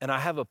 And I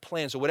have a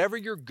plan. So whatever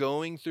you're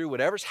going through,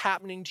 whatever's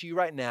happening to you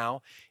right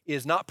now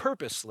is not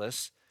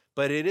purposeless,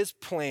 but it is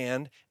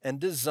planned and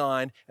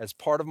designed as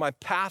part of my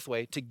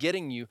pathway to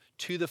getting you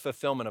to the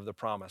fulfillment of the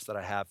promise that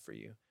I have for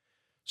you.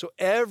 So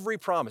every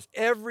promise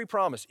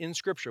in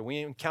Scripture, we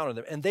encounter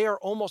them, and they are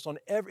almost on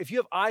if you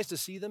have eyes to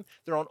see them,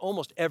 they're on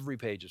almost every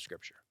page of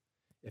Scripture.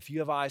 If you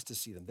have eyes to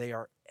see them, they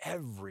are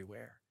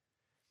everywhere.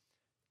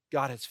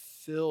 God has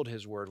filled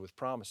his word with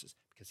promises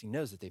because he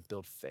knows that they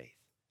build faith,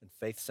 and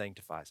faith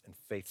sanctifies, and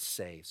faith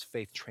saves,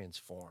 faith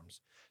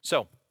transforms.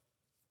 So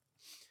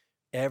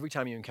every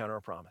time you encounter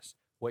a promise,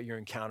 what you're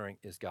encountering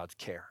is God's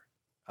care.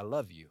 I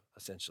love you,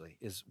 essentially,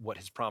 is what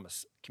his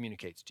promise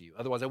communicates to you.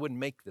 Otherwise, I wouldn't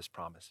make this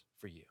promise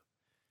for you.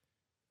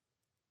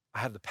 I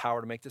have the power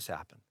to make this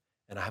happen,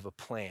 and I have a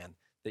plan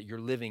that you're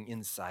living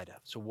inside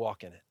of. So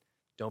walk in it.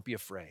 Don't be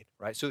afraid,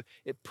 right? So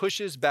it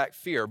pushes back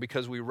fear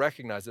because we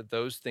recognize that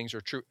those things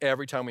are true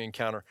every time we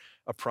encounter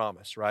a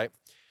promise, right?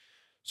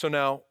 So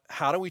now,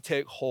 how do we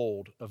take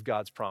hold of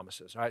God's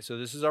promises? All right, so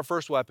this is our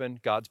first weapon,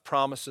 God's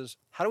promises.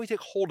 How do we take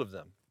hold of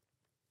them?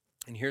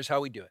 And here's how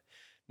we do it.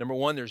 Number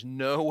one, there's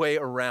no way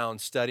around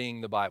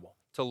studying the Bible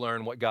to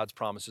learn what God's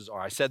promises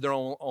are. I said they're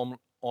on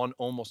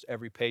almost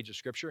every page of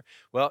Scripture.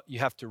 Well, you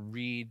have to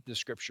read the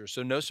Scripture.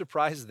 So no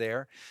surprise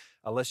there.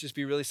 Let's just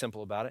be really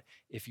simple about it.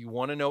 If you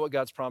want to know what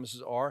God's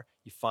promises are,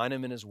 you find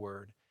them in his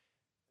word,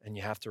 and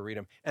you have to read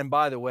them. And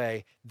by the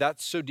way,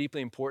 that's so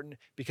deeply important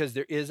because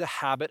there is a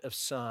habit of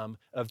some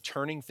of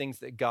turning things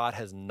that God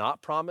has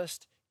not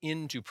promised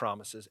into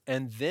promises.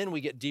 And then we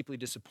get deeply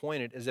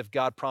disappointed as if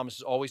God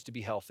promises always to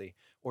be healthy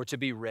or to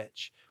be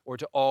rich or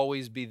to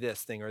always be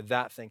this thing or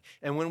that thing.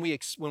 And when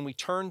we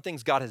turn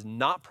things God has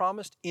not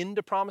promised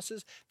into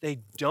promises,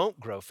 they don't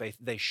grow faith,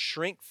 they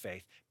shrink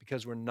faith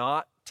because we're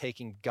not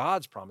taking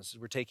God's promises,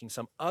 we're taking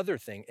some other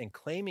thing and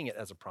claiming it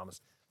as a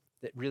promise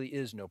that really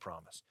is no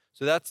promise.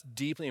 So that's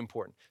deeply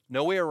important.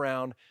 No way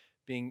around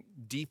being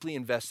deeply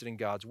invested in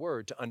God's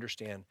word to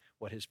understand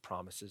what his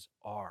promises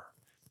are.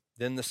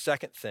 Then the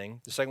second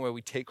way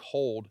we take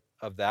hold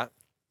of that.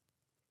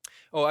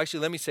 Oh, actually,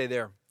 let me say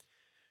there,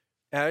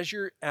 as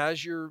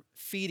you're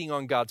feeding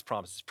on God's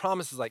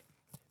promises like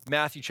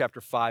Matthew chapter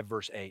 5,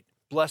 verse 8,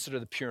 blessed are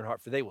the pure in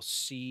heart, for they will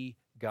see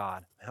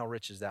God. How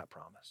rich is that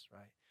promise,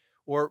 right?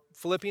 Or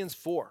Philippians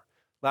 4.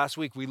 Last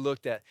week we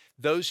looked at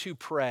those who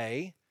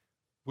pray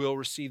will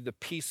receive the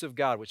peace of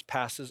God, which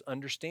passes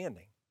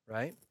understanding,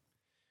 right?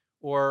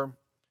 Or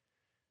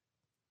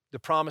the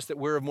promise that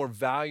we're of more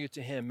value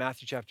to him,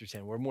 Matthew chapter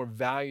 10, we're of more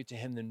value to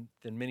him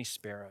than many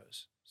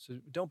sparrows. So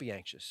don't be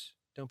anxious.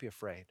 Don't be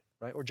afraid,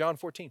 right? Or John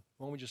 14,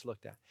 one we just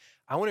looked at.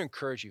 I want to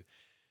encourage you,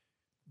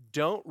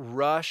 don't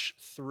rush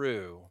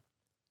through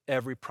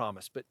every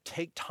promise, but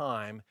take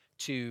time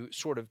to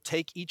sort of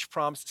take each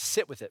promise,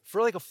 sit with it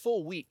for like a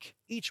full week.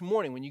 Each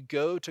morning when you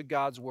go to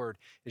God's word,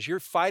 as you're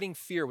fighting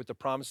fear with the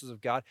promises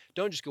of God,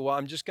 don't just go, well,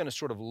 I'm just going to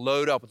sort of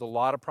load up with a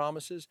lot of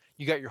promises.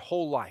 You got your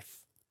whole life.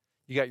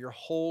 You got your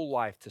whole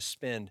life to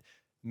spend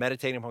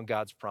meditating upon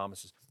God's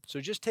promises. So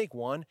just take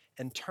one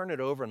and turn it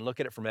over and look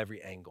at it from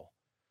every angle.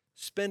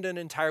 Spend an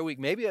entire week,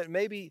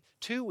 maybe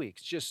 2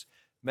 weeks, just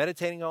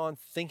meditating on,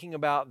 thinking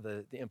about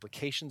the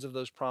implications of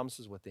those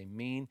promises, what they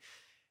mean,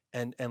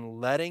 and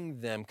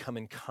letting them come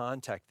in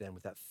contact then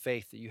with that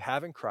faith that you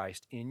have in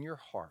Christ in your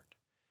heart.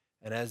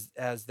 And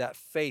as that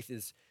faith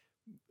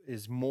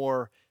is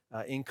more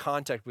in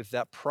contact with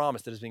that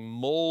promise that is being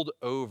mulled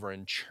over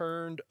and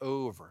churned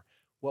over,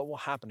 what will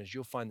happen is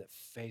you'll find that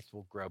faith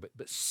will grow.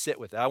 But sit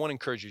with it. I want to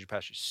encourage you,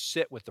 Pastor,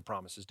 sit with the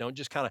promises. Don't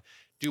just kind of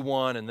do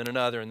one and then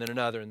another and then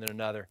another and then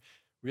another.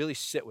 Really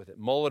sit with it.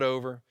 Mull it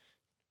over.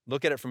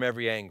 Look at it from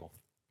every angle.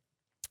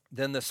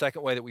 Then the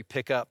second way that we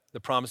pick up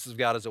the promises of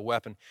God as a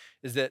weapon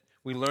is that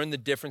we learn the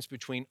difference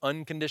between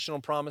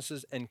unconditional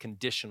promises and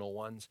conditional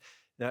ones.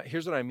 Now,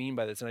 here's what I mean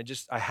by this, and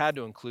I had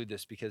to include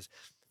this because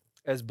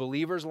as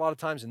believers, a lot of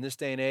times in this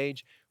day and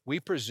age, we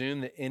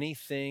presume that any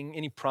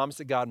promise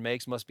that God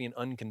makes must be an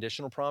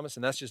unconditional promise,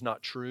 and that's just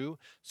not true.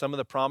 Some of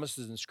the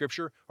promises in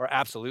Scripture are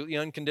absolutely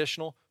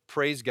unconditional.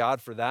 Praise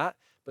God for that.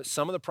 But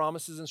some of the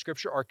promises in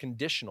Scripture are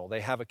conditional.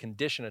 They have a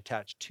condition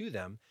attached to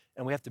them,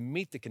 and we have to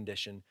meet the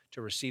condition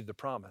to receive the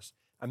promise.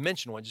 I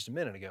mentioned one just a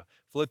minute ago.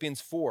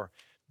 Philippians 4,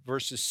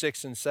 verses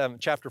 6 and 7,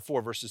 chapter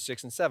 4, verses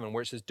 6 and 7,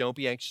 where it says, don't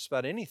be anxious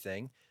about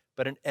anything,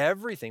 but in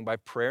everything, by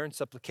prayer and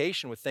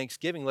supplication with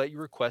thanksgiving, let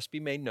your requests be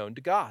made known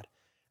to God.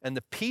 And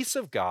the peace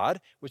of God,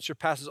 which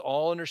surpasses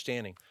all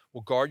understanding,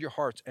 will guard your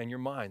hearts and your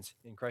minds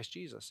in Christ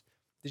Jesus.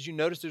 Did you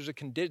notice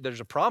there's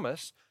a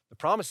promise? The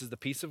promise is the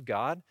peace of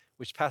God,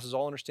 which passes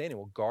all understanding,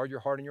 will guard your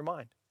heart and your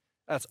mind.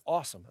 That's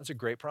awesome. That's a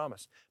great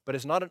promise. But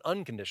it's not an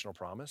unconditional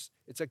promise.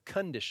 It's a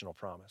conditional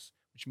promise,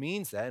 which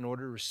means that in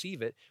order to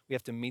receive it, we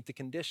have to meet the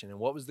condition. And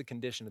what was the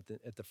condition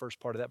at the first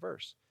part of that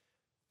verse?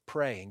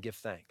 Pray and give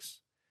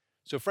thanks.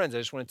 So friends, I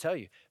just want to tell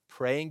you,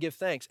 pray and give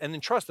thanks, and then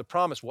trust the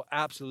promise will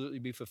absolutely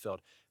be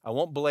fulfilled. I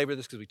won't belabor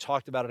this because we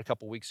talked about it a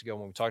couple weeks ago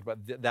when we talked about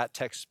that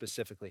text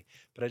specifically,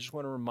 but I just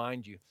want to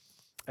remind you,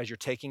 as you're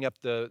taking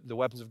up the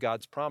weapons of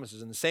God's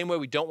promises, in the same way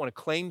we don't want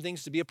to claim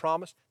things to be a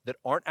promise that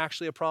aren't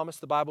actually a promise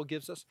the Bible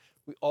gives us,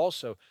 we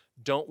also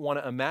don't want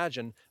to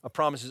imagine a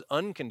promise is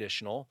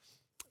unconditional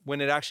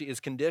when it actually is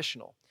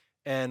conditional.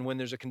 And when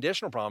there's a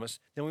conditional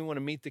promise, then we want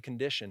to meet the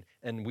condition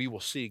and we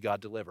will see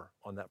God deliver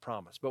on that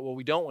promise. But what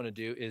we don't want to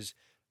do is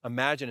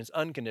imagine it's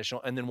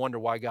unconditional and then wonder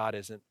why God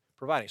isn't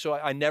providing. So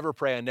I never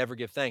pray, I never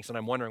give thanks, and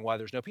I'm wondering why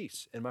there's no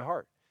peace in my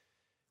heart.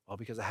 Well,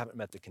 because I haven't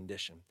met the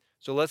condition.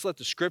 So let's let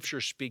the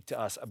scriptures speak to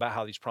us about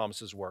how these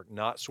promises work,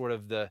 not sort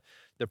of the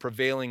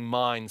prevailing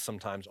mind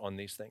sometimes on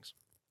these things.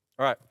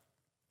 All right.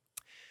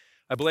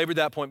 I belabored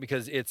that point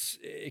because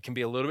it can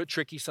be a little bit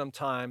tricky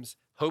sometimes.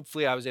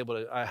 Hopefully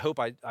I hope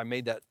I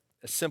made that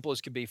as simple as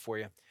could be for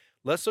you.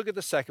 Let's look at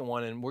the second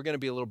one, and we're going to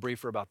be a little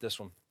briefer about this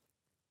one.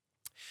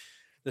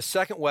 The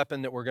second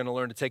weapon that we're going to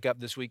learn to take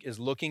up this week is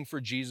looking for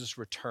Jesus'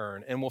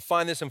 return. And we'll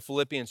find this in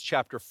Philippians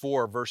chapter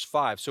 4, verse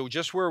 5. So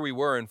just where we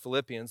were in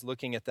Philippians,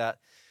 looking at that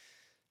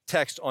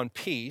text on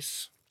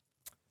peace,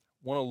 I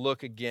want to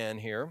look again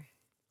here.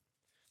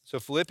 So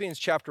Philippians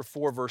chapter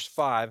 4, verse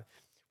 5,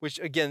 which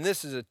again,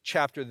 this is a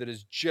chapter that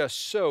is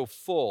just so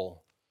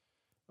full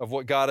of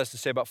what God has to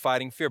say about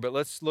fighting fear. But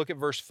let's look at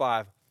verse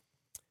 5.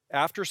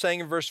 After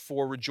saying in verse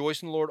 4,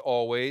 rejoice in the Lord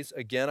always,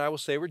 again I will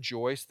say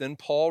rejoice, then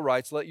Paul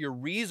writes, let your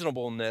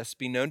reasonableness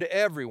be known to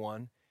everyone.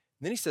 And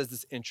then he says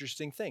this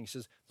interesting thing. He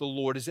says, the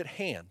Lord is at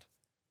hand.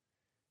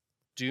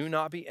 Do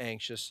not be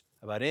anxious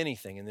about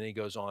anything. And then he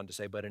goes on to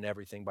say, but in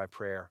everything by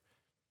prayer,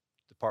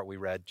 the part we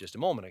read just a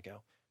moment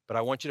ago. But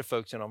I want you to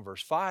focus in on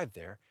verse 5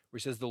 there, where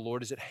he says the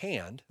Lord is at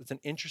hand. That's an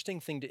interesting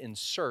thing to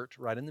insert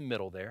right in the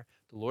middle there.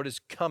 The Lord is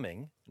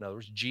coming. In other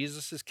words,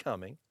 Jesus is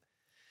coming.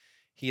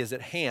 He is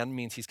at hand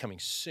means he's coming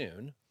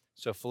soon.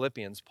 So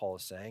Philippians, Paul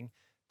is saying,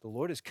 the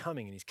Lord is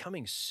coming and he's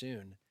coming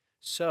soon.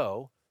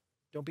 So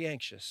don't be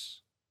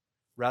anxious.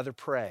 Rather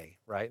pray,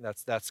 right?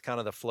 That's kind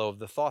of the flow of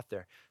the thought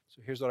there.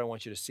 So here's what I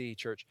want you to see,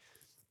 church.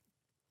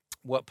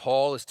 What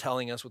Paul is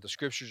telling us, what the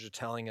scriptures are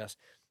telling us,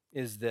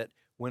 is that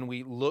when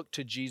we look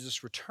to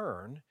Jesus'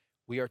 return,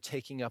 we are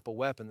taking up a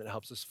weapon that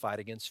helps us fight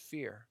against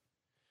fear.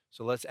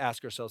 So let's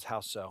ask ourselves how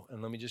so.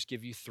 And let me just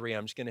give you three.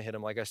 I'm just going to hit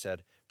them, like I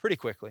said, pretty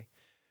quickly.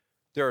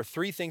 There are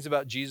three things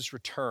about Jesus'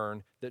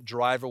 return that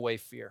drive away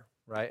fear,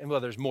 right? And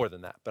well, there's more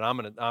than that, but I'm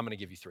gonna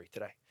give you three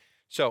today.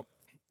 So,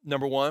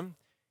 number one,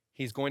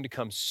 he's going to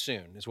come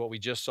soon, is what we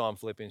just saw in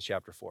Philippians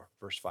chapter 4,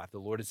 verse 5. The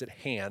Lord is at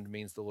hand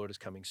means the Lord is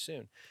coming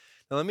soon.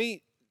 Now, let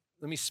me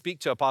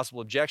speak to a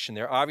possible objection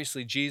there.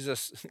 Obviously,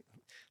 Jesus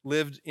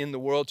lived in the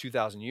world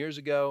 2,000 years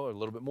ago, or a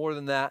little bit more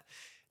than that,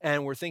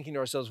 and we're thinking to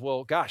ourselves,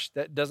 well, gosh,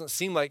 that doesn't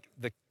seem like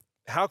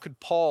how could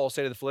Paul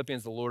say to the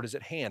Philippians, the Lord is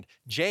at hand?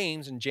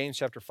 James, in James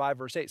chapter 5,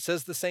 verse 8,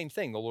 says the same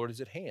thing, the Lord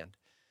is at hand.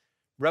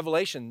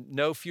 Revelation,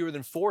 no fewer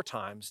than 4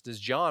 times does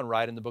John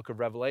write in the book of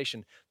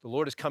Revelation, the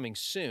Lord is coming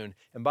soon.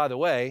 And by the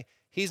way,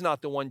 he's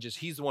not the one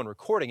he's the one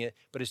recording it,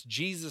 but it's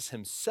Jesus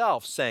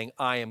himself saying,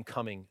 I am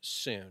coming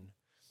soon.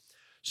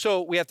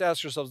 So we have to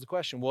ask ourselves the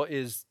question, well,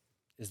 is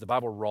the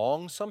Bible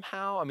wrong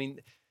somehow? I mean,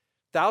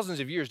 thousands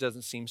of years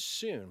doesn't seem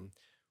soon.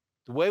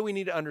 The way we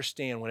need to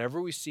understand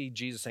whenever we see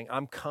Jesus saying,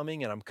 I'm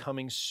coming and I'm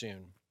coming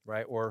soon,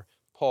 right? Or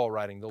Paul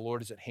writing, the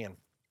Lord is at hand.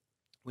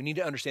 We need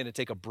to understand and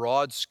take a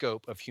broad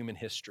scope of human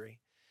history.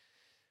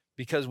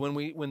 Because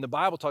when the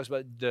Bible talks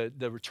about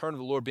the return of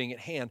the Lord being at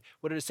hand,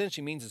 what it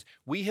essentially means is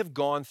we have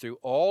gone through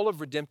all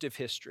of redemptive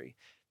history,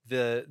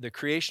 the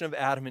creation of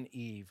Adam and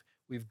Eve.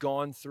 We've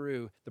gone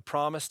through the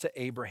promise to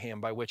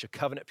Abraham by which a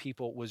covenant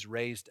people was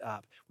raised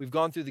up. We've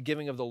gone through the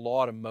giving of the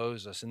law to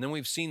Moses. And then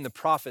we've seen the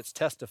prophets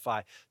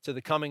testify to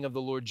the coming of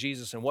the Lord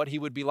Jesus and what he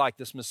would be like,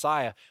 this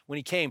Messiah, when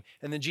he came.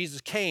 And then Jesus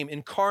came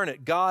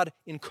incarnate, God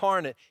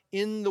incarnate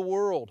in the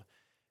world.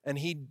 And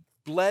he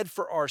bled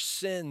for our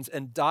sins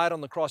and died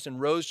on the cross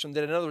and rose from the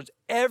dead. In other words,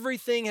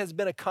 everything has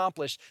been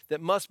accomplished that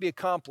must be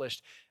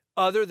accomplished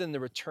other than the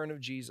return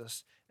of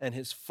Jesus and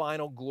his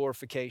final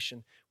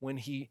glorification when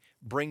he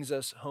brings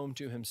us home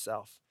to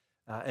himself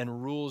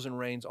and rules and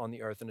reigns on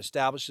the earth and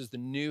establishes the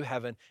new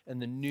heaven and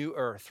the new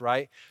earth,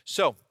 right?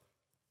 So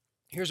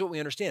here's what we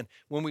understand.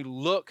 When we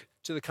look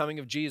to the coming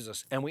of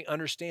Jesus and we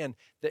understand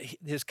that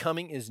his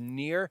coming is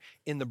near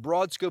in the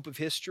broad scope of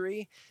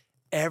history,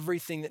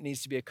 everything that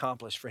needs to be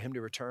accomplished for him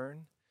to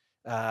return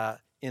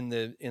in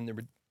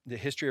the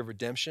history of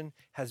redemption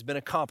has been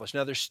accomplished.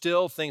 Now, there's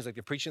still things like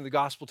the preaching of the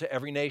gospel to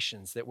every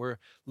nations that we're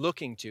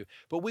looking to,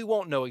 but we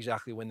won't know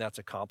exactly when that's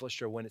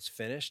accomplished or when it's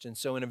finished. And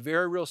so in a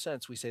very real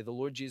sense, we say the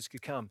Lord Jesus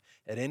could come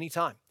at any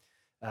time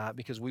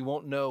because we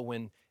won't know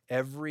when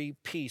every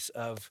piece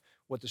of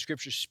what the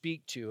scriptures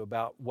speak to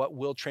about what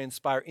will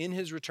transpire in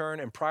his return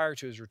and prior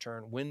to his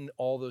return, when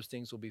all those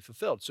things will be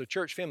fulfilled. So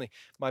church family,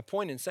 my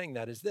point in saying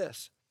that is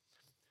this.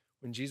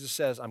 When Jesus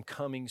says, I'm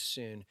coming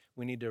soon,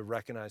 we need to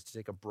recognize, to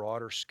take a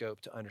broader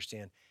scope to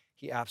understand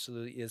he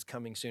absolutely is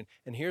coming soon.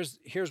 And here's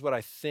what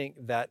I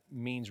think that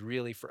means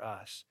really for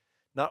us.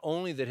 Not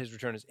only that his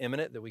return is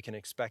imminent, that we can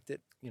expect it,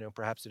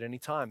 perhaps at any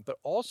time, but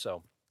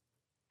also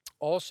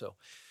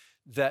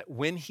that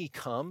when he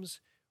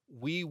comes,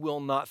 we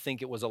will not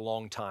think it was a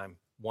long time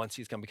once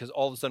he's come, because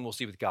all of a sudden we'll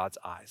see with God's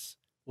eyes.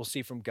 We'll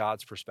see from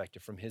God's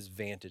perspective, from his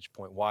vantage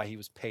point, why he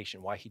was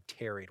patient, why he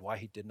tarried, why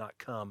he did not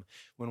come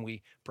when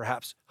we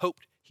perhaps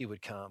hoped he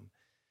would come.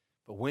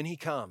 But when he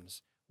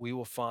comes, we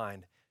will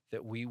find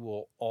that we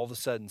will all of a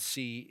sudden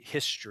see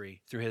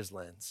history through his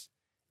lens.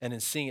 And in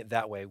seeing it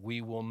that way,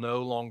 we will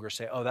no longer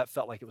say, oh, that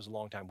felt like it was a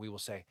long time. We will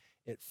say,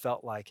 it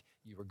felt like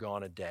you were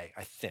gone a day,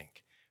 I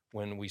think,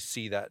 when we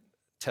see that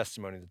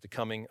testimony that the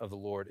coming of the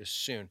Lord is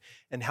soon.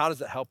 And how does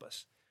that help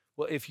us?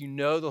 Well, if you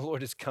know the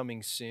Lord is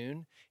coming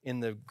soon, in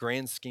the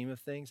grand scheme of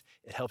things,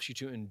 it helps you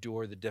to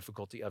endure the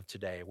difficulty of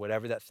today,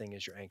 whatever that thing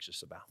is you're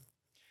anxious about.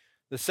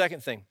 The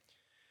second thing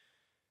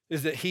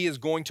is that he is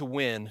going to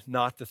win,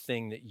 not the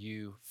thing that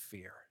you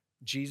fear.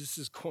 Jesus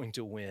is going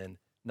to win,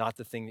 not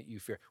the thing that you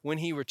fear. When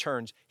he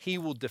returns, he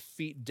will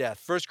defeat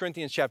death. 1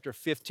 Corinthians chapter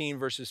 15,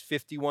 verses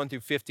 51 through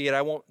 58.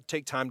 I won't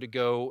take time to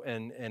go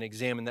and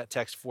examine that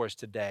text for us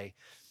today.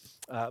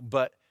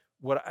 But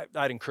what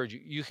I'd encourage you,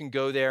 you can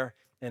go there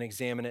and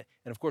examine it.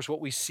 And of course, what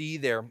we see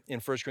there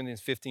in 1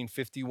 Corinthians 15,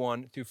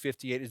 51 through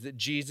 58 is that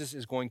Jesus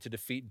is going to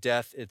defeat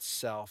death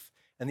itself.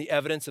 And the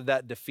evidence of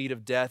that defeat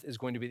of death is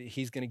going to be that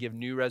he's going to give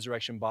new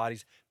resurrection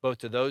bodies, both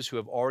to those who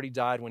have already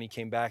died when he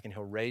came back, and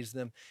he'll raise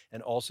them,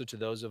 and also to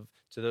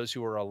those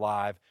who are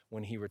alive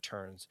when he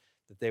returns,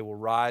 that they will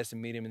rise to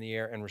meet him in the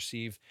air and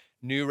receive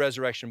new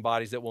resurrection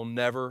bodies that will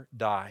never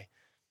die.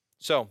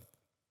 So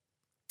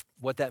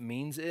what that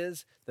means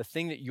is the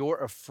thing that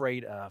you're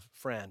afraid of,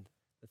 friend,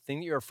 the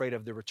thing that you're afraid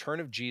of, the return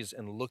of Jesus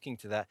and looking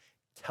to that,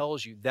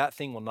 tells you that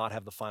thing will not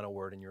have the final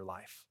word in your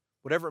life.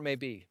 Whatever it may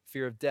be,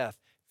 fear of death,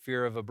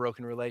 fear of a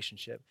broken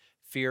relationship,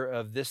 fear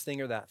of this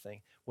thing or that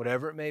thing,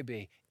 whatever it may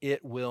be,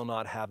 it will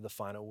not have the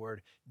final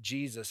word.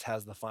 Jesus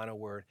has the final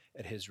word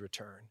at his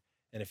return.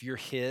 And if you're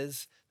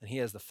his, then he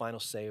has the final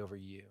say over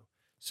you.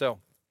 So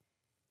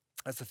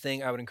that's the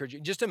thing I would encourage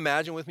you. Just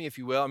imagine with me, if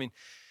you will. I mean,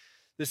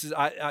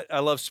 I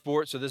love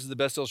sports, so this is the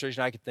best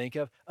illustration I could think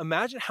of.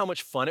 Imagine how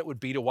much fun it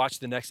would be to watch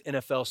the next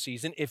NFL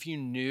season if you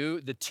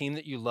knew the team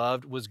that you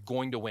loved was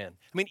going to win.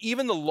 I mean,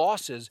 even the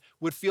losses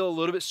would feel a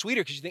little bit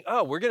sweeter because you think,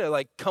 oh, we're going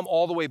to come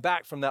all the way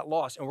back from that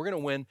loss and we're going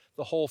to win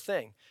the whole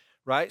thing,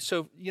 right?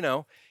 So,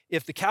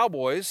 if the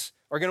Cowboys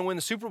are going to win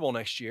the Super Bowl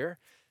next year,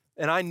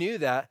 and I knew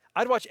that,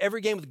 I'd watch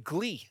every game with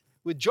glee,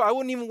 with joy. I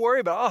wouldn't even worry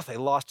about, if they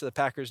lost to the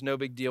Packers, no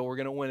big deal, we're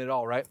going to win it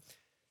all, right?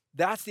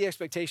 That's the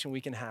expectation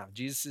we can have.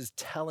 Jesus is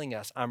telling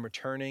us, I'm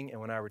returning,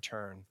 and when I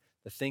return,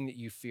 the thing that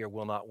you fear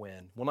will not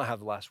win, will not have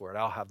the last word.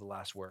 I'll have the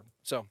last word.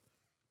 So,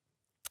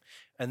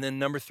 and then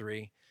number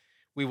 3,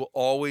 we will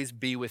always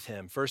be with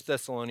him. 1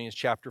 Thessalonians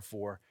chapter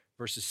 4,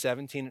 verses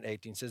 17 and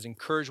 18 says,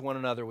 encourage one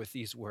another with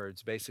these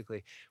words.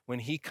 Basically, when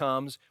he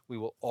comes, we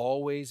will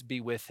always be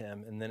with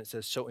him. And then it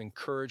says, so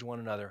encourage one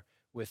another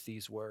with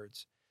these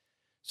words.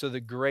 So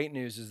the great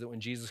news is that when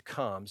Jesus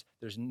comes,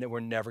 we're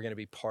never going to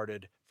be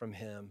parted from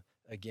him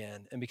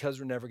again. And because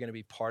we're never going to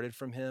be parted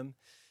from him,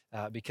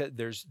 because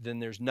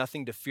there's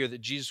nothing to fear that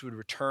Jesus would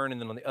return,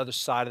 and then on the other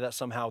side of that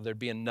somehow there'd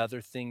be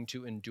another thing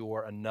to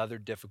endure, another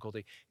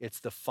difficulty. It's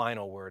the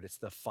final word. It's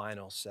the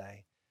final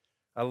say.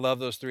 I love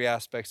those three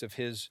aspects of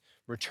his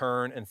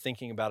return and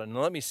thinking about it. And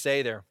let me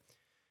say there,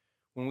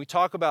 when we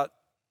talk about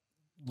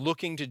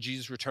looking to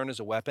Jesus' return as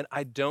a weapon,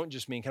 I don't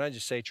just mean, can I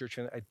just say, church,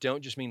 I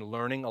don't just mean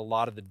learning a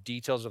lot of the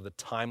details of the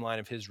timeline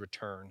of his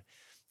return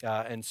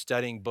and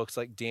studying books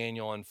like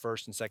Daniel and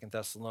 1st and 2nd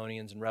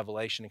Thessalonians and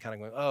Revelation and kind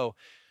of going, oh,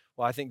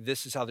 well, I think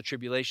this is how the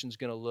tribulation is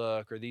going to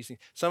look, or these things.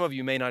 Some of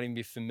you may not even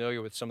be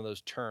familiar with some of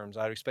those terms.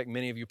 I'd expect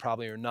many of you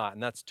probably are not,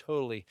 and that's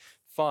totally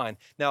fine.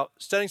 Now,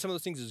 studying some of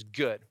those things is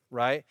good,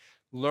 right?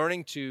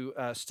 Learning to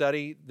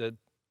study the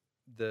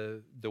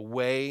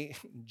way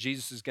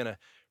Jesus is going to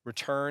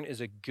return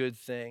is a good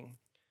thing.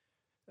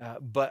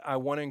 But I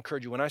want to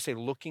encourage you, when I say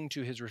looking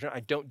to his return,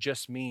 I don't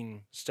just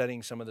mean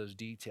studying some of those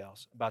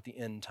details about the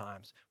end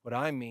times. What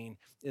I mean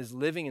is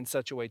living in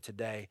such a way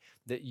today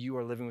that you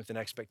are living with an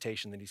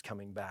expectation that he's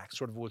coming back,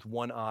 sort of with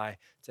one eye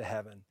to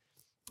heaven,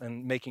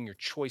 and making your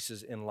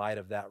choices in light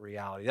of that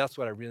reality. That's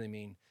what I really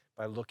mean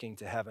by looking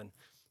to heaven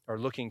or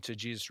looking to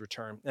Jesus'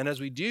 return. And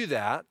as we do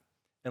that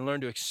and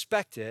learn to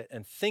expect it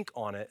and think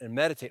on it and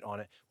meditate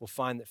on it, we'll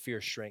find that fear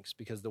shrinks,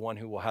 because the one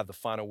who will have the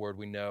final word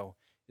we know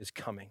is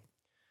coming.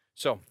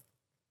 So,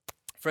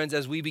 friends,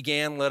 as we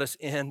began, let us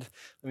end.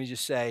 Let me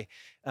just say,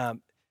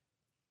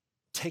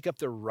 take up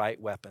the right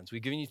weapons.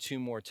 We've given you 2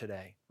 more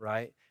today,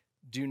 right?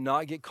 Do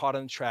not get caught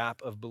in the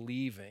trap of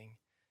believing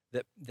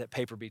that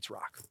paper beats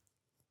rock.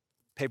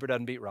 Paper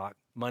doesn't beat rock.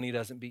 Money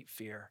doesn't beat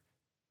fear.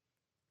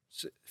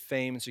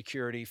 Fame and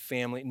security,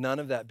 family, none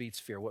of that beats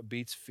fear. What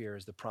beats fear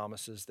is the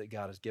promises that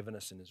God has given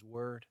us in his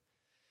word,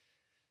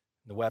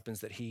 the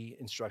weapons that he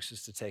instructs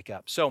us to take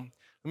up. So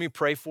let me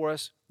pray for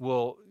us.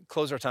 We'll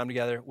close our time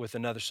together with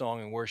another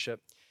song and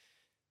worship.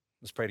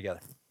 Let's pray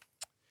together.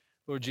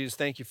 Lord Jesus,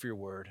 thank you for your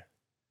word.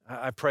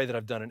 I pray that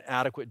I've done an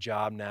adequate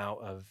job now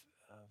of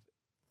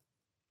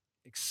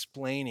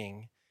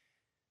explaining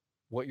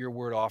what your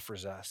word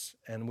offers us.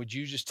 And would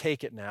you just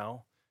take it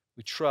now?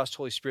 We trust,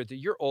 Holy Spirit, that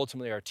you're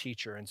ultimately our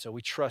teacher. And so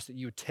we trust that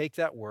you would take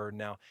that word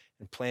now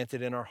and plant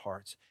it in our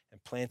hearts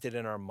and plant it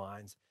in our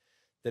minds,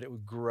 that it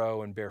would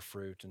grow and bear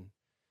fruit. And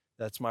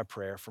that's my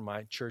prayer for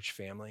my church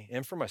family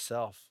and for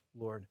myself,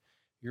 Lord.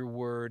 Your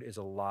word is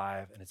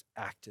alive and it's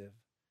active,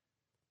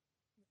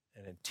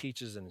 and it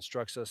teaches and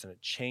instructs us, and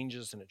it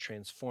changes and it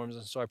transforms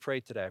us. So I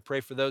pray today, I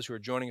pray for those who are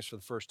joining us for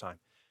the first time,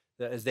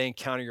 that as they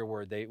encounter your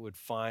word, they would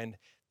find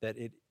that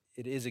it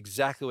is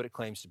exactly what it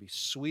claims to be,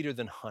 sweeter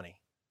than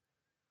honey,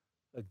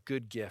 a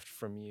good gift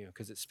from you,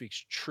 because it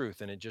speaks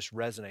truth and it just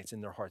resonates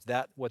in their hearts.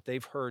 That what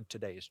they've heard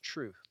today is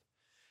truth.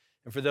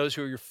 And for those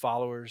who are your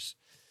followers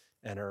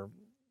and are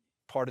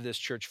part of this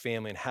church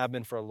family and have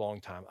been for a long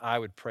time, I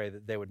would pray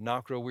that they would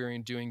not grow weary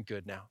in doing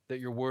good now, that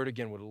your word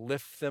again would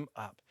lift them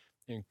up,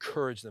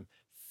 encourage them,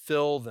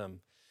 fill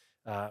them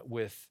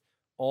with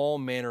all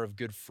manner of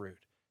good fruit,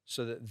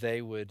 so that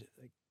they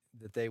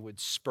would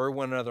spur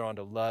one another on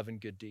to love and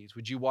good deeds.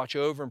 Would you watch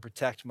over and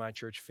protect my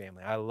church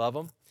family? I love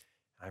them.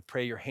 I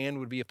pray your hand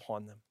would be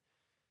upon them,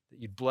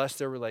 that you'd bless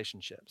their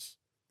relationships,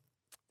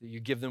 that you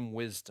give them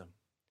wisdom,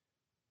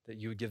 that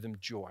you would give them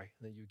joy,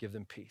 that you would give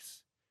them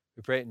peace.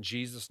 We pray it in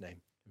Jesus'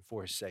 name and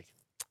for his sake.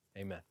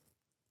 Amen.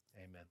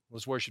 Amen.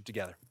 Let's worship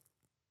together.